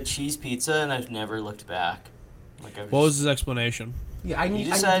had a cheese pizza and I've never looked back. Like what was his explanation? Yeah, he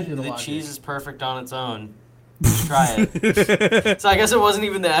just said the cheese is perfect on its own. Try it. So I guess it wasn't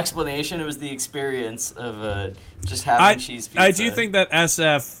even the explanation; it was the experience of just having cheese pizza. I do think that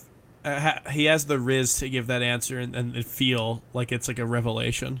SF he has the riz to give that answer and feel like it's like a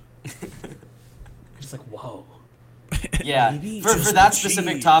revelation. It's like whoa. Yeah, for that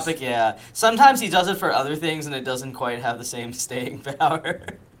specific topic, yeah. Sometimes he does it for other things, and it doesn't quite have the same staying power.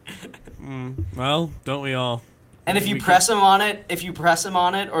 Well, don't we all? And if you press him on it,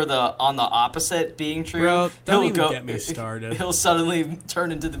 or on the opposite being true, bro, don't even get me started. He'll suddenly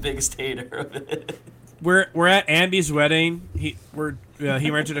turn into the biggest hater of it. We're at Andy's wedding. He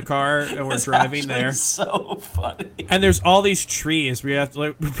rented a car and we're driving there. So funny. And there's all these trees. We have to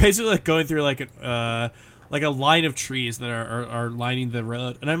we're basically like going through like a line of trees that are lining the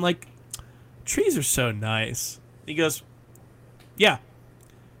road. And I'm like, trees are so nice. He goes, yeah.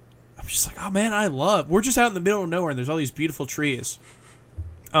 I'm just like, oh man, we're just out in the middle of nowhere and there's all these beautiful trees.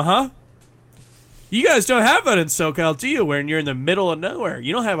 Uh-huh. You guys don't have that in SoCal, do you? When you're in the middle of nowhere.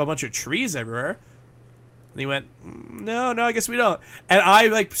 You don't have a bunch of trees everywhere. And he went, no, I guess we don't. And I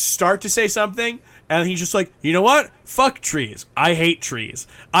like start to say something, And he's just like, you know what? Fuck trees. I hate trees.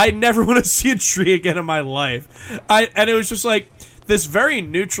 I never want to see a tree again in my life. And it was just like this very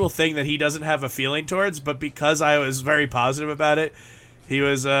neutral thing that he doesn't have a feeling towards, but because I was very positive about it, he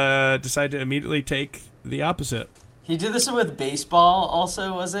was decided to immediately take the opposite. He did this with baseball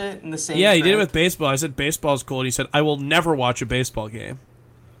also, was it? In the same Yeah, he did it trip? with baseball. I said baseball's cool, and he said, I will never watch a baseball game.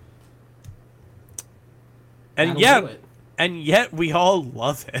 And That'll do it. yet we all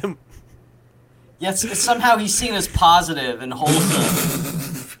love him. Yes, somehow he's seen as positive and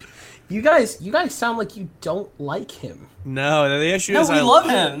wholesome. You guys sound like you don't like him. No, the issue No, is we love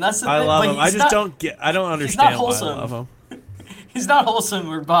him. That's the thing. I love but him. I he's just not- don't get. I don't understand why I wholesome. love him. He's not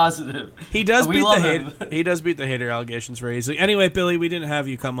wholesome or positive. He does We beat love the him. He does beat the hater allegations very easily. Anyway, Billy, we didn't have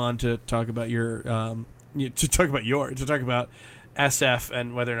you come on to talk about your to talk about SF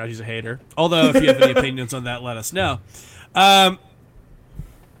and whether or not he's a hater. Although, if you have any opinions on that, let us know.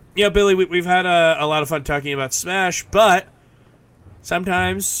 Billy, we've had a lot of fun talking about Smash, but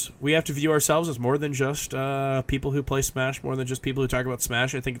sometimes we have to view ourselves as more than just people who play Smash, more than just people who talk about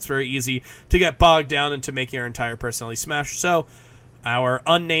Smash. I think it's very easy to get bogged down into making our entire personality Smash. So our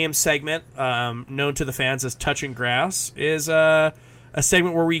unnamed segment, known to the fans as Touching Grass, is a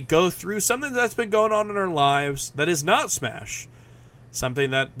segment where we go through something that's been going on in our lives that is not Smash.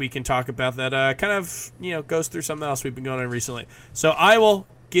 Something that we can talk about that kind of, goes through something else we've been going on recently. So I will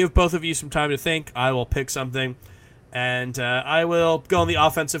give both of you some time to think. I will pick something, and I will go on the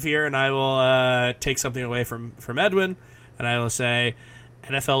offensive here, and I will take something away from Edwin, and I will say,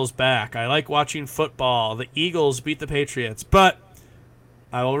 NFL's back. I like watching football. The Eagles beat the Patriots, but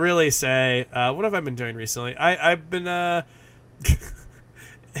I will really say, what have I been doing recently? I've been,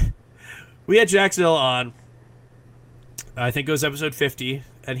 we had Jacksonville on, I think it was episode 50,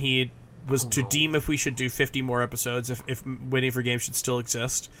 and he was to deem if we should do 50 more episodes, if Waiting for Games should still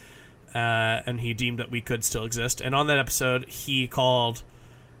exist. And he deemed that we could still exist. And on that episode, he called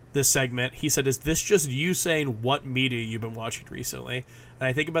this segment, he said, is this just you saying what media you've been watching recently? And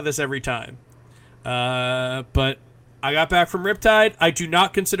I think about this every time. But I got back from Riptide. I do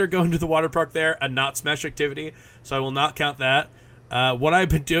not consider going to the water park there a not Smash activity, so I will not count that. What I've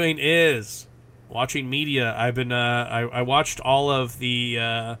been doing is watching media. I've been I watched all of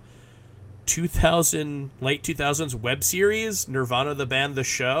the late 2000s web series Nirvana the Band the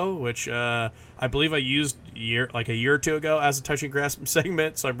Show, which I believe I used a year or two ago as a Touching Grass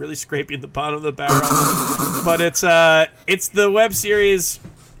segment, so I'm really scraping the bottom of the barrel. But it's the web series.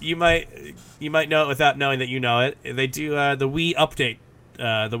 You might know it without knowing that you know it. They do the Wii update,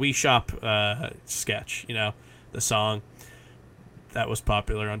 the Wii Shop sketch, the song that was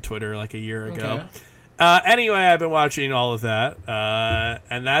popular on Twitter like a year ago. Okay. Anyway, I've been watching all of that,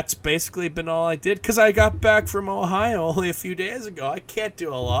 and that's basically been all I did, because I got back from Ohio only a few days ago. I can't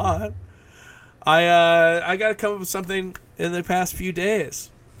do a lot. I got to come up with something in the past few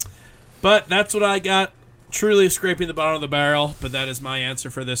days. But that's what I got. Truly scraping the bottom of the barrel, but that is my answer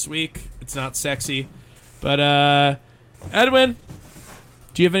for this week. It's not sexy. But, Edwin,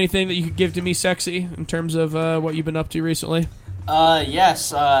 do you have anything that you could give to me sexy in terms of what you've been up to recently?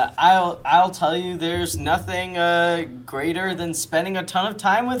 Yes. I'll tell you, there's nothing greater than spending a ton of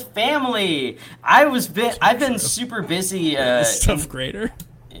time with family. I've been super busy. Stuff greater?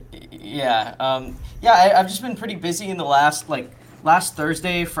 Yeah. I've just been pretty busy in the last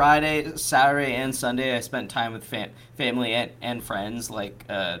Thursday, Friday, Saturday, and Sunday. I spent time with family and friends.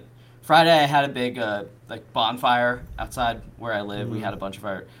 Friday, I had a big bonfire outside where I live. We had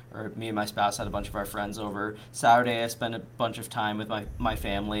me and my spouse had a bunch of our friends over. Saturday, I spent a bunch of time with my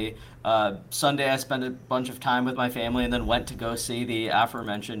family. Sunday, I spent a bunch of time with my family, and then went to go see the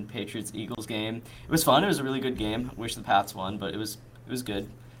aforementioned Patriots-Eagles game. It was fun. It was a really good game. I wish the Pats won, but it was good.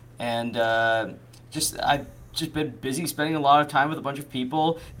 And I've just been busy spending a lot of time with a bunch of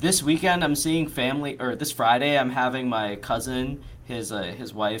people. This weekend, I'm seeing family, or this Friday, I'm having my cousin,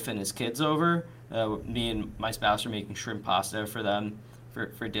 his wife, and his kids over. Me and my spouse are making shrimp pasta for them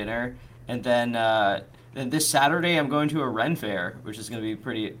for dinner. And then this Saturday, I'm going to a Ren fair, which is going to be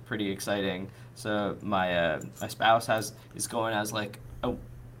pretty exciting. So my spouse is going as a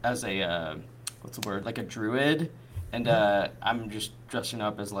what's the word, like a druid, and I'm just dressing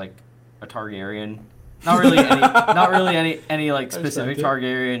up as like a Targaryen. Not really any like specific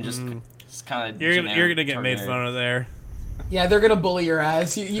Targaryen, just kind of. You're gonna get made fun of there. Yeah, they're gonna bully your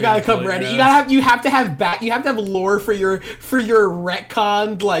ass. You gotta come ready. You have to have lore for your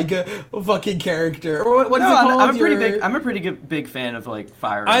retconned fucking character. Or what is it called? I'm a pretty big fan of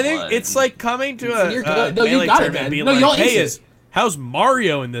Fire. I think it's like coming to you're a good. No, you got it, man. and being No, like, you'll hey, ace it. how's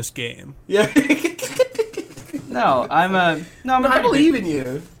Mario in this game? Yeah. No, I'm a I believe in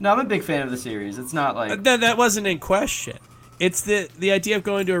you. No, I'm a big fan of the series. It's not like That wasn't in question. It's the idea of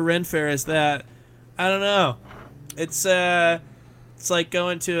going to a Ren Fair is that I don't know. It's like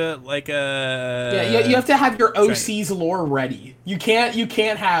going to Yeah, you have to have your OC's lore ready. You can't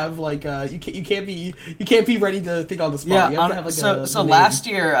have like you can't be ready to think on the spot. yeah. You have to have, like, So last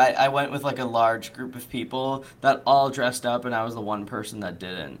year I went with like a large group of people that all dressed up, and I was the one person that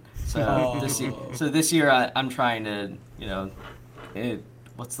didn't. So this year I'm trying to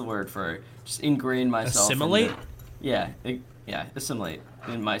what's the word for it? Just ingrain myself. Assimilate. Assimilate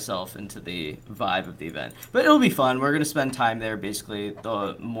in myself into the vibe of the event. But it'll be fun. We're gonna spend time there basically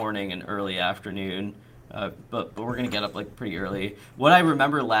the morning and early afternoon. But we're gonna get up like pretty early. What I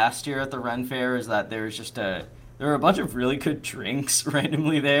remember last year at the Ren Fair is that there were a bunch of really good drinks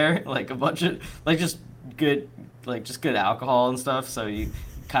randomly there, like a bunch of just good alcohol and stuff. So you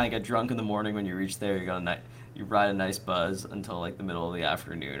kind of get drunk in the morning when you reach there. You ride a nice buzz until like the middle of the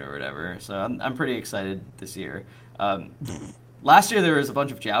afternoon or whatever. So I'm pretty excited this year. Last year there was a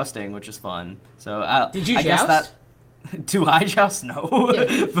bunch of jousting, which is fun. So did you I joust? Guess that do I joust? No,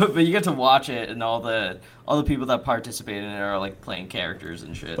 Yeah. but you get to watch it, and all the people that participate in it are like playing characters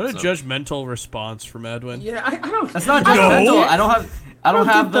and shit. What a judgmental response from Edwin. Yeah, I don't. That's not judgmental. I don't have I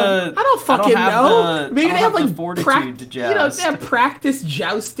don't fucking know. Maybe they have like fortitude to joust. They have practice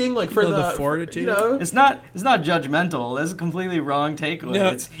jousting like for the fortitude. It's not judgmental. That's a completely wrong takeaway. No,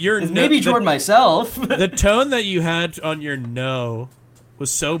 it's maybe toward myself. The tone that you had on your no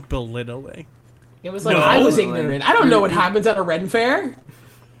was so belittling. It was like I was ignorant. I don't know what happens at a Ren Fair.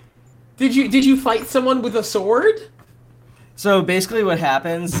 Did you fight someone with a sword? So basically, what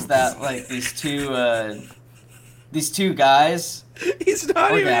happens is that like these two guys. He's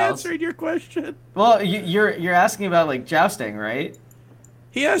not even gals. answering your question. Well, you're asking about like jousting, right?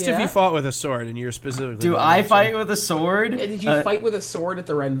 He asked if you fought with a sword, and you're specifically. Do I fight with a sword? Yeah, did you fight with a sword at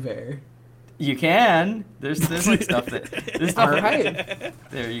the Ren Fair? You can. There's like stuff Alright.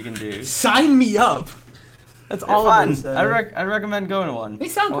 there you can do. Sign me up. That's all fun. I'm I'd recommend going to one. They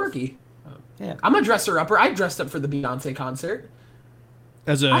sound quirky. Yeah. I'm a dresser upper. I dressed up for the Beyonce concert.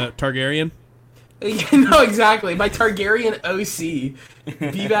 As a Targaryen? No, exactly. My Targaryen OC.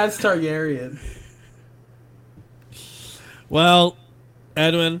 Bbatts Targaryen. Well,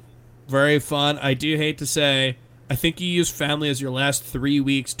 Edwin, very fun. I do hate to say, I think you used family as your last 3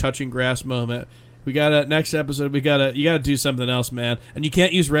 weeks touching grass moment. We gotta next episode. You gotta do something else, man. And you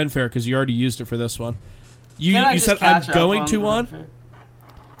can't use Ren Fair because you already used it for this one. You said I'm going to one.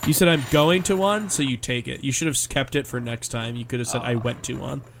 You said I'm going to one, so you take it. You should have kept it for next time. You could have said I went to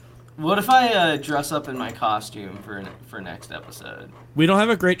one. What if I dress up in my costume for next episode? We don't have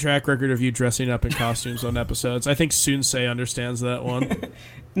a great track record of you dressing up in costumes on episodes. I think Sunsei understands that one.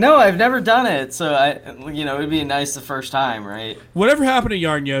 No, I've never done it, so it'd be nice the first time, right? Whatever happened to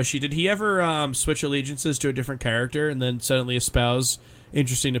Yarn Yoshi? Did he ever switch allegiances to a different character and then suddenly espouse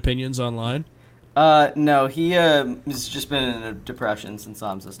interesting opinions online? No, he has just been in a depression since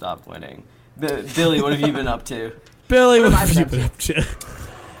Hamza stopped winning. Billy, what have you been up to? Billy, what have you been up to?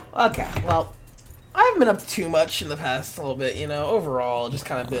 Okay, well, I haven't been up to too much in the past little bit, overall, just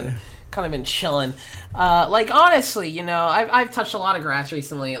kind of been chilling. Honestly, I've touched a lot of grass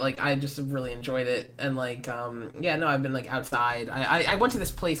recently. I just have really enjoyed it. And I've been outside. I went to this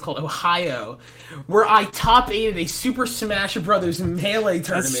place called Ohio where I top 8'd a Super Smash Brothers Melee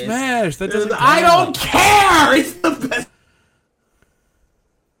tournament. That's Smash. That doesn't count. I don't care. It's the best.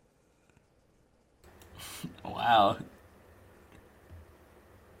 Wow.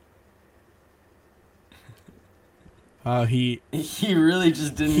 He really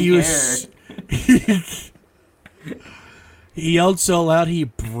just didn't care. He yelled so loud he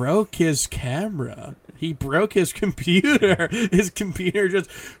broke his camera. He broke his computer. His computer just.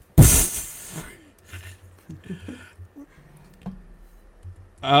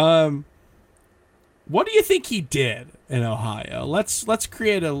 What do you think he did in Ohio? Let's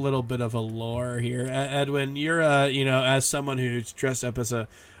create a little bit of a lore here. Edwin, you're as someone who's dressed up as a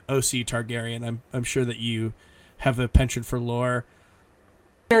OC Targaryen, I'm sure that you have a penchant for lore.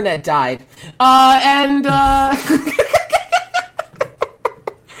 Internet died. So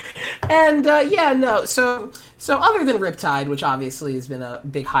other than Riptide, which obviously has been a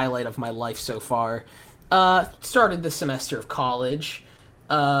big highlight of my life so far, started the semester of college,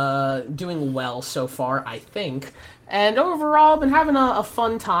 doing well so far, I think, and overall been having a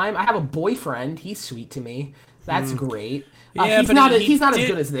fun time. I have a boyfriend. He's sweet to me. That's great. Yeah, he's not as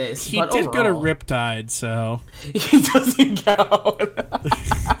good as this. He but did overall, go to Riptide, so he doesn't go.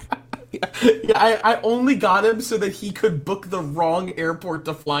 I only got him so that he could book the wrong airport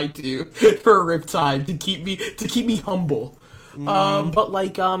to fly to for Riptide to keep me humble. But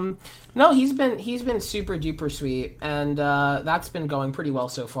like no, he's been super duper sweet, and that's been going pretty well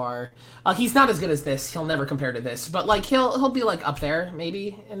so far. He's not as good as this. He'll never compare to this, but like he'll be like up there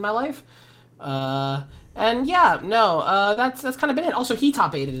maybe in my life. And yeah, no, that's kind of been it. Also, he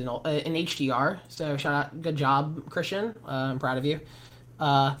top 8'd in HDR, so shout out, good job, Christian. I'm proud of you.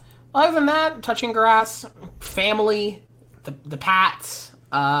 Other than that, touching grass, family, the Pats,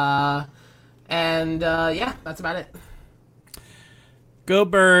 and yeah, that's about it. Go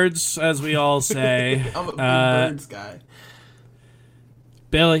Birds, as we all say. I'm a big Birds guy.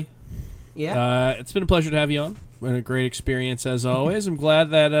 Billy. Yeah. It's been a pleasure to have you on. Been a great experience as always. I'm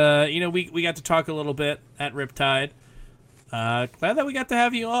glad that we got to talk a little bit at Riptide. Glad that we got to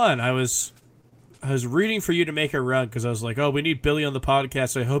have you on. I was rooting for you to make a run because I was like, oh, we need Billy on the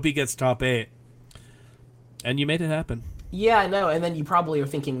podcast, so I hope he gets top 8. And you made it happen. Yeah, I know. And then you probably are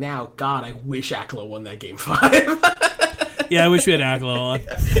thinking now, God, I wish Akla won that game 5. Yeah, I wish we had Akla on.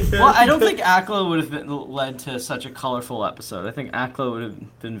 Well, I don't think Akla would have led to such a colorful episode. I think Akla would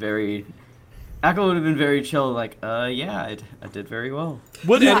have been very chill, like, yeah, I did very well.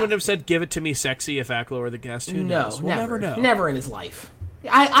 Would Edwin have said, give it to me sexy if Akla were the guest? Who knows? We'll never know. Never in his life.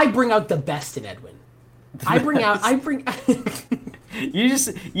 I bring out the best in Edwin. You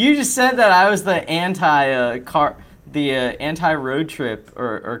just said that I was the anti-road trip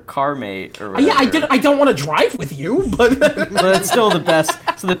or car mate or whatever. Yeah, I don't want to drive with you, but but it's still the best.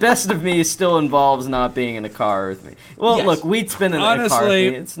 So the best of me still involves not being in a car with me. Well, yes. Look, Wheat's been in a car with me.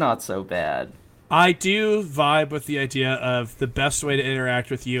 It's not so bad. I do vibe with the idea of the best way to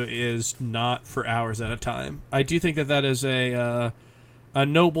interact with you is not for hours at a time. I do think that is a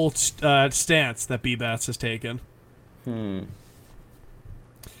noble stance that Bbatts has taken.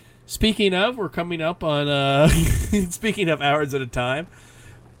 Speaking of, we're coming up on, speaking of hours at a time,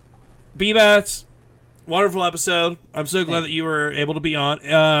 Bbatts, wonderful episode. I'm so glad that you were able to be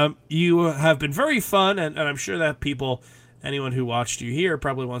on. You have been very fun, and I'm sure that anyone who watched you here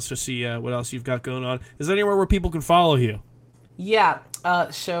probably wants to see what else you've got going on. Is there anywhere where people can follow you? Yeah,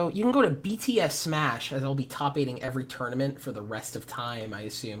 so you can go to BTS Smash, as I'll be top 8ing every tournament for the rest of time, I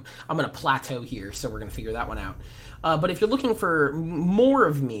assume. I'm going to plateau here, so we're going to figure that one out. But if you're looking for more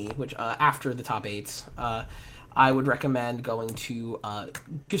of me, which after the top 8s, I would recommend going to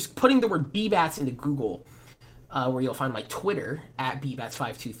just putting the word Bbatts into Google, where you'll find my Twitter at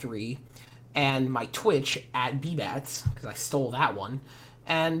Bbatts523 and my Twitch at Bbatts, because I stole that one.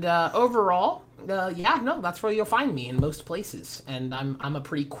 And overall, that's where you'll find me in most places. And I'm a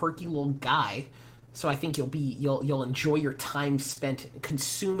pretty quirky little guy, so I think you'll enjoy your time spent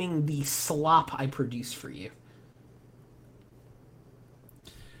consuming the slop I produce for you.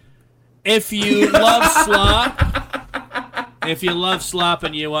 If you love slop,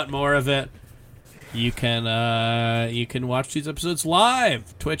 and you want more of it, you can watch these episodes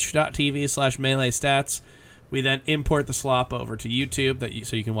live. Twitch.tv/MeleeStats. We then import the slop over to YouTube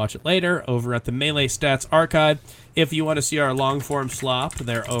so you can watch it later over at the Melee Stats archive. If you want to see our long form slop,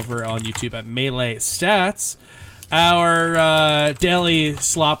 they're over on YouTube at Melee Stats. Our daily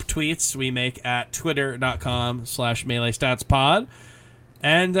slop tweets we make at twitter.com/MeleeStatsPod.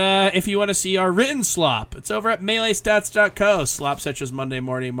 And if you want to see our written slop, it's over at MeleeStats.co. Slop such as Monday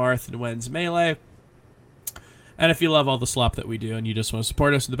Morning Marth and When's Melee. And if you love all the slop that we do and you just want to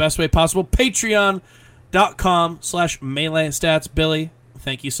support us in the best way possible, Patreon.com/MeleeStats. Billy,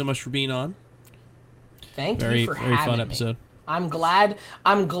 thank you so much for being on. Thank you for having me. Very fun episode. I'm glad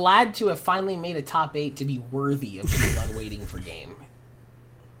to have finally made a top 8 to be worthy of being on Waiting for Game.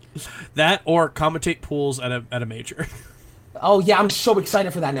 That or commentate pools at a major. Oh, yeah, I'm so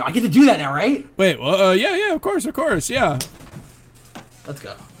excited for that now. I get to do that now, right? Wait, well, yeah, of course, yeah. Let's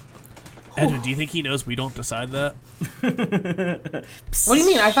go. Edwin, do you think he knows we don't decide that? What do you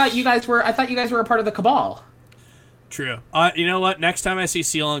mean? I thought you guys were a part of the cabal. True. You know what? Next time I see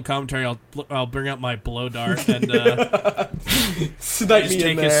Seal on commentary, I'll bring out my blow dart and snipe me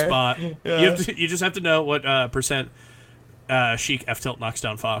take in his there. spot. Yeah. You just have to know what percent Sheik F tilt knocks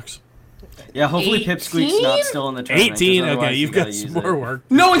down Fox. Yeah, hopefully 18? Pipsqueak's not still in the tournament. 18? Okay, you've got some more work.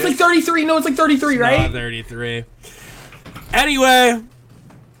 No, it's like 33. No, it's like 33, right? Not 33. Anyway,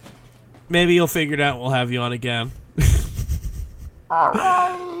 maybe you'll figure it out. We'll have you on again. All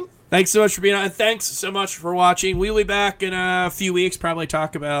right. Thanks so much for being on. And thanks so much for watching. We'll be back in a few weeks, probably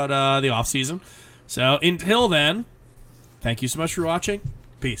talk about the off-season. So until then, thank you so much for watching.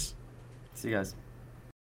 Peace. See you guys.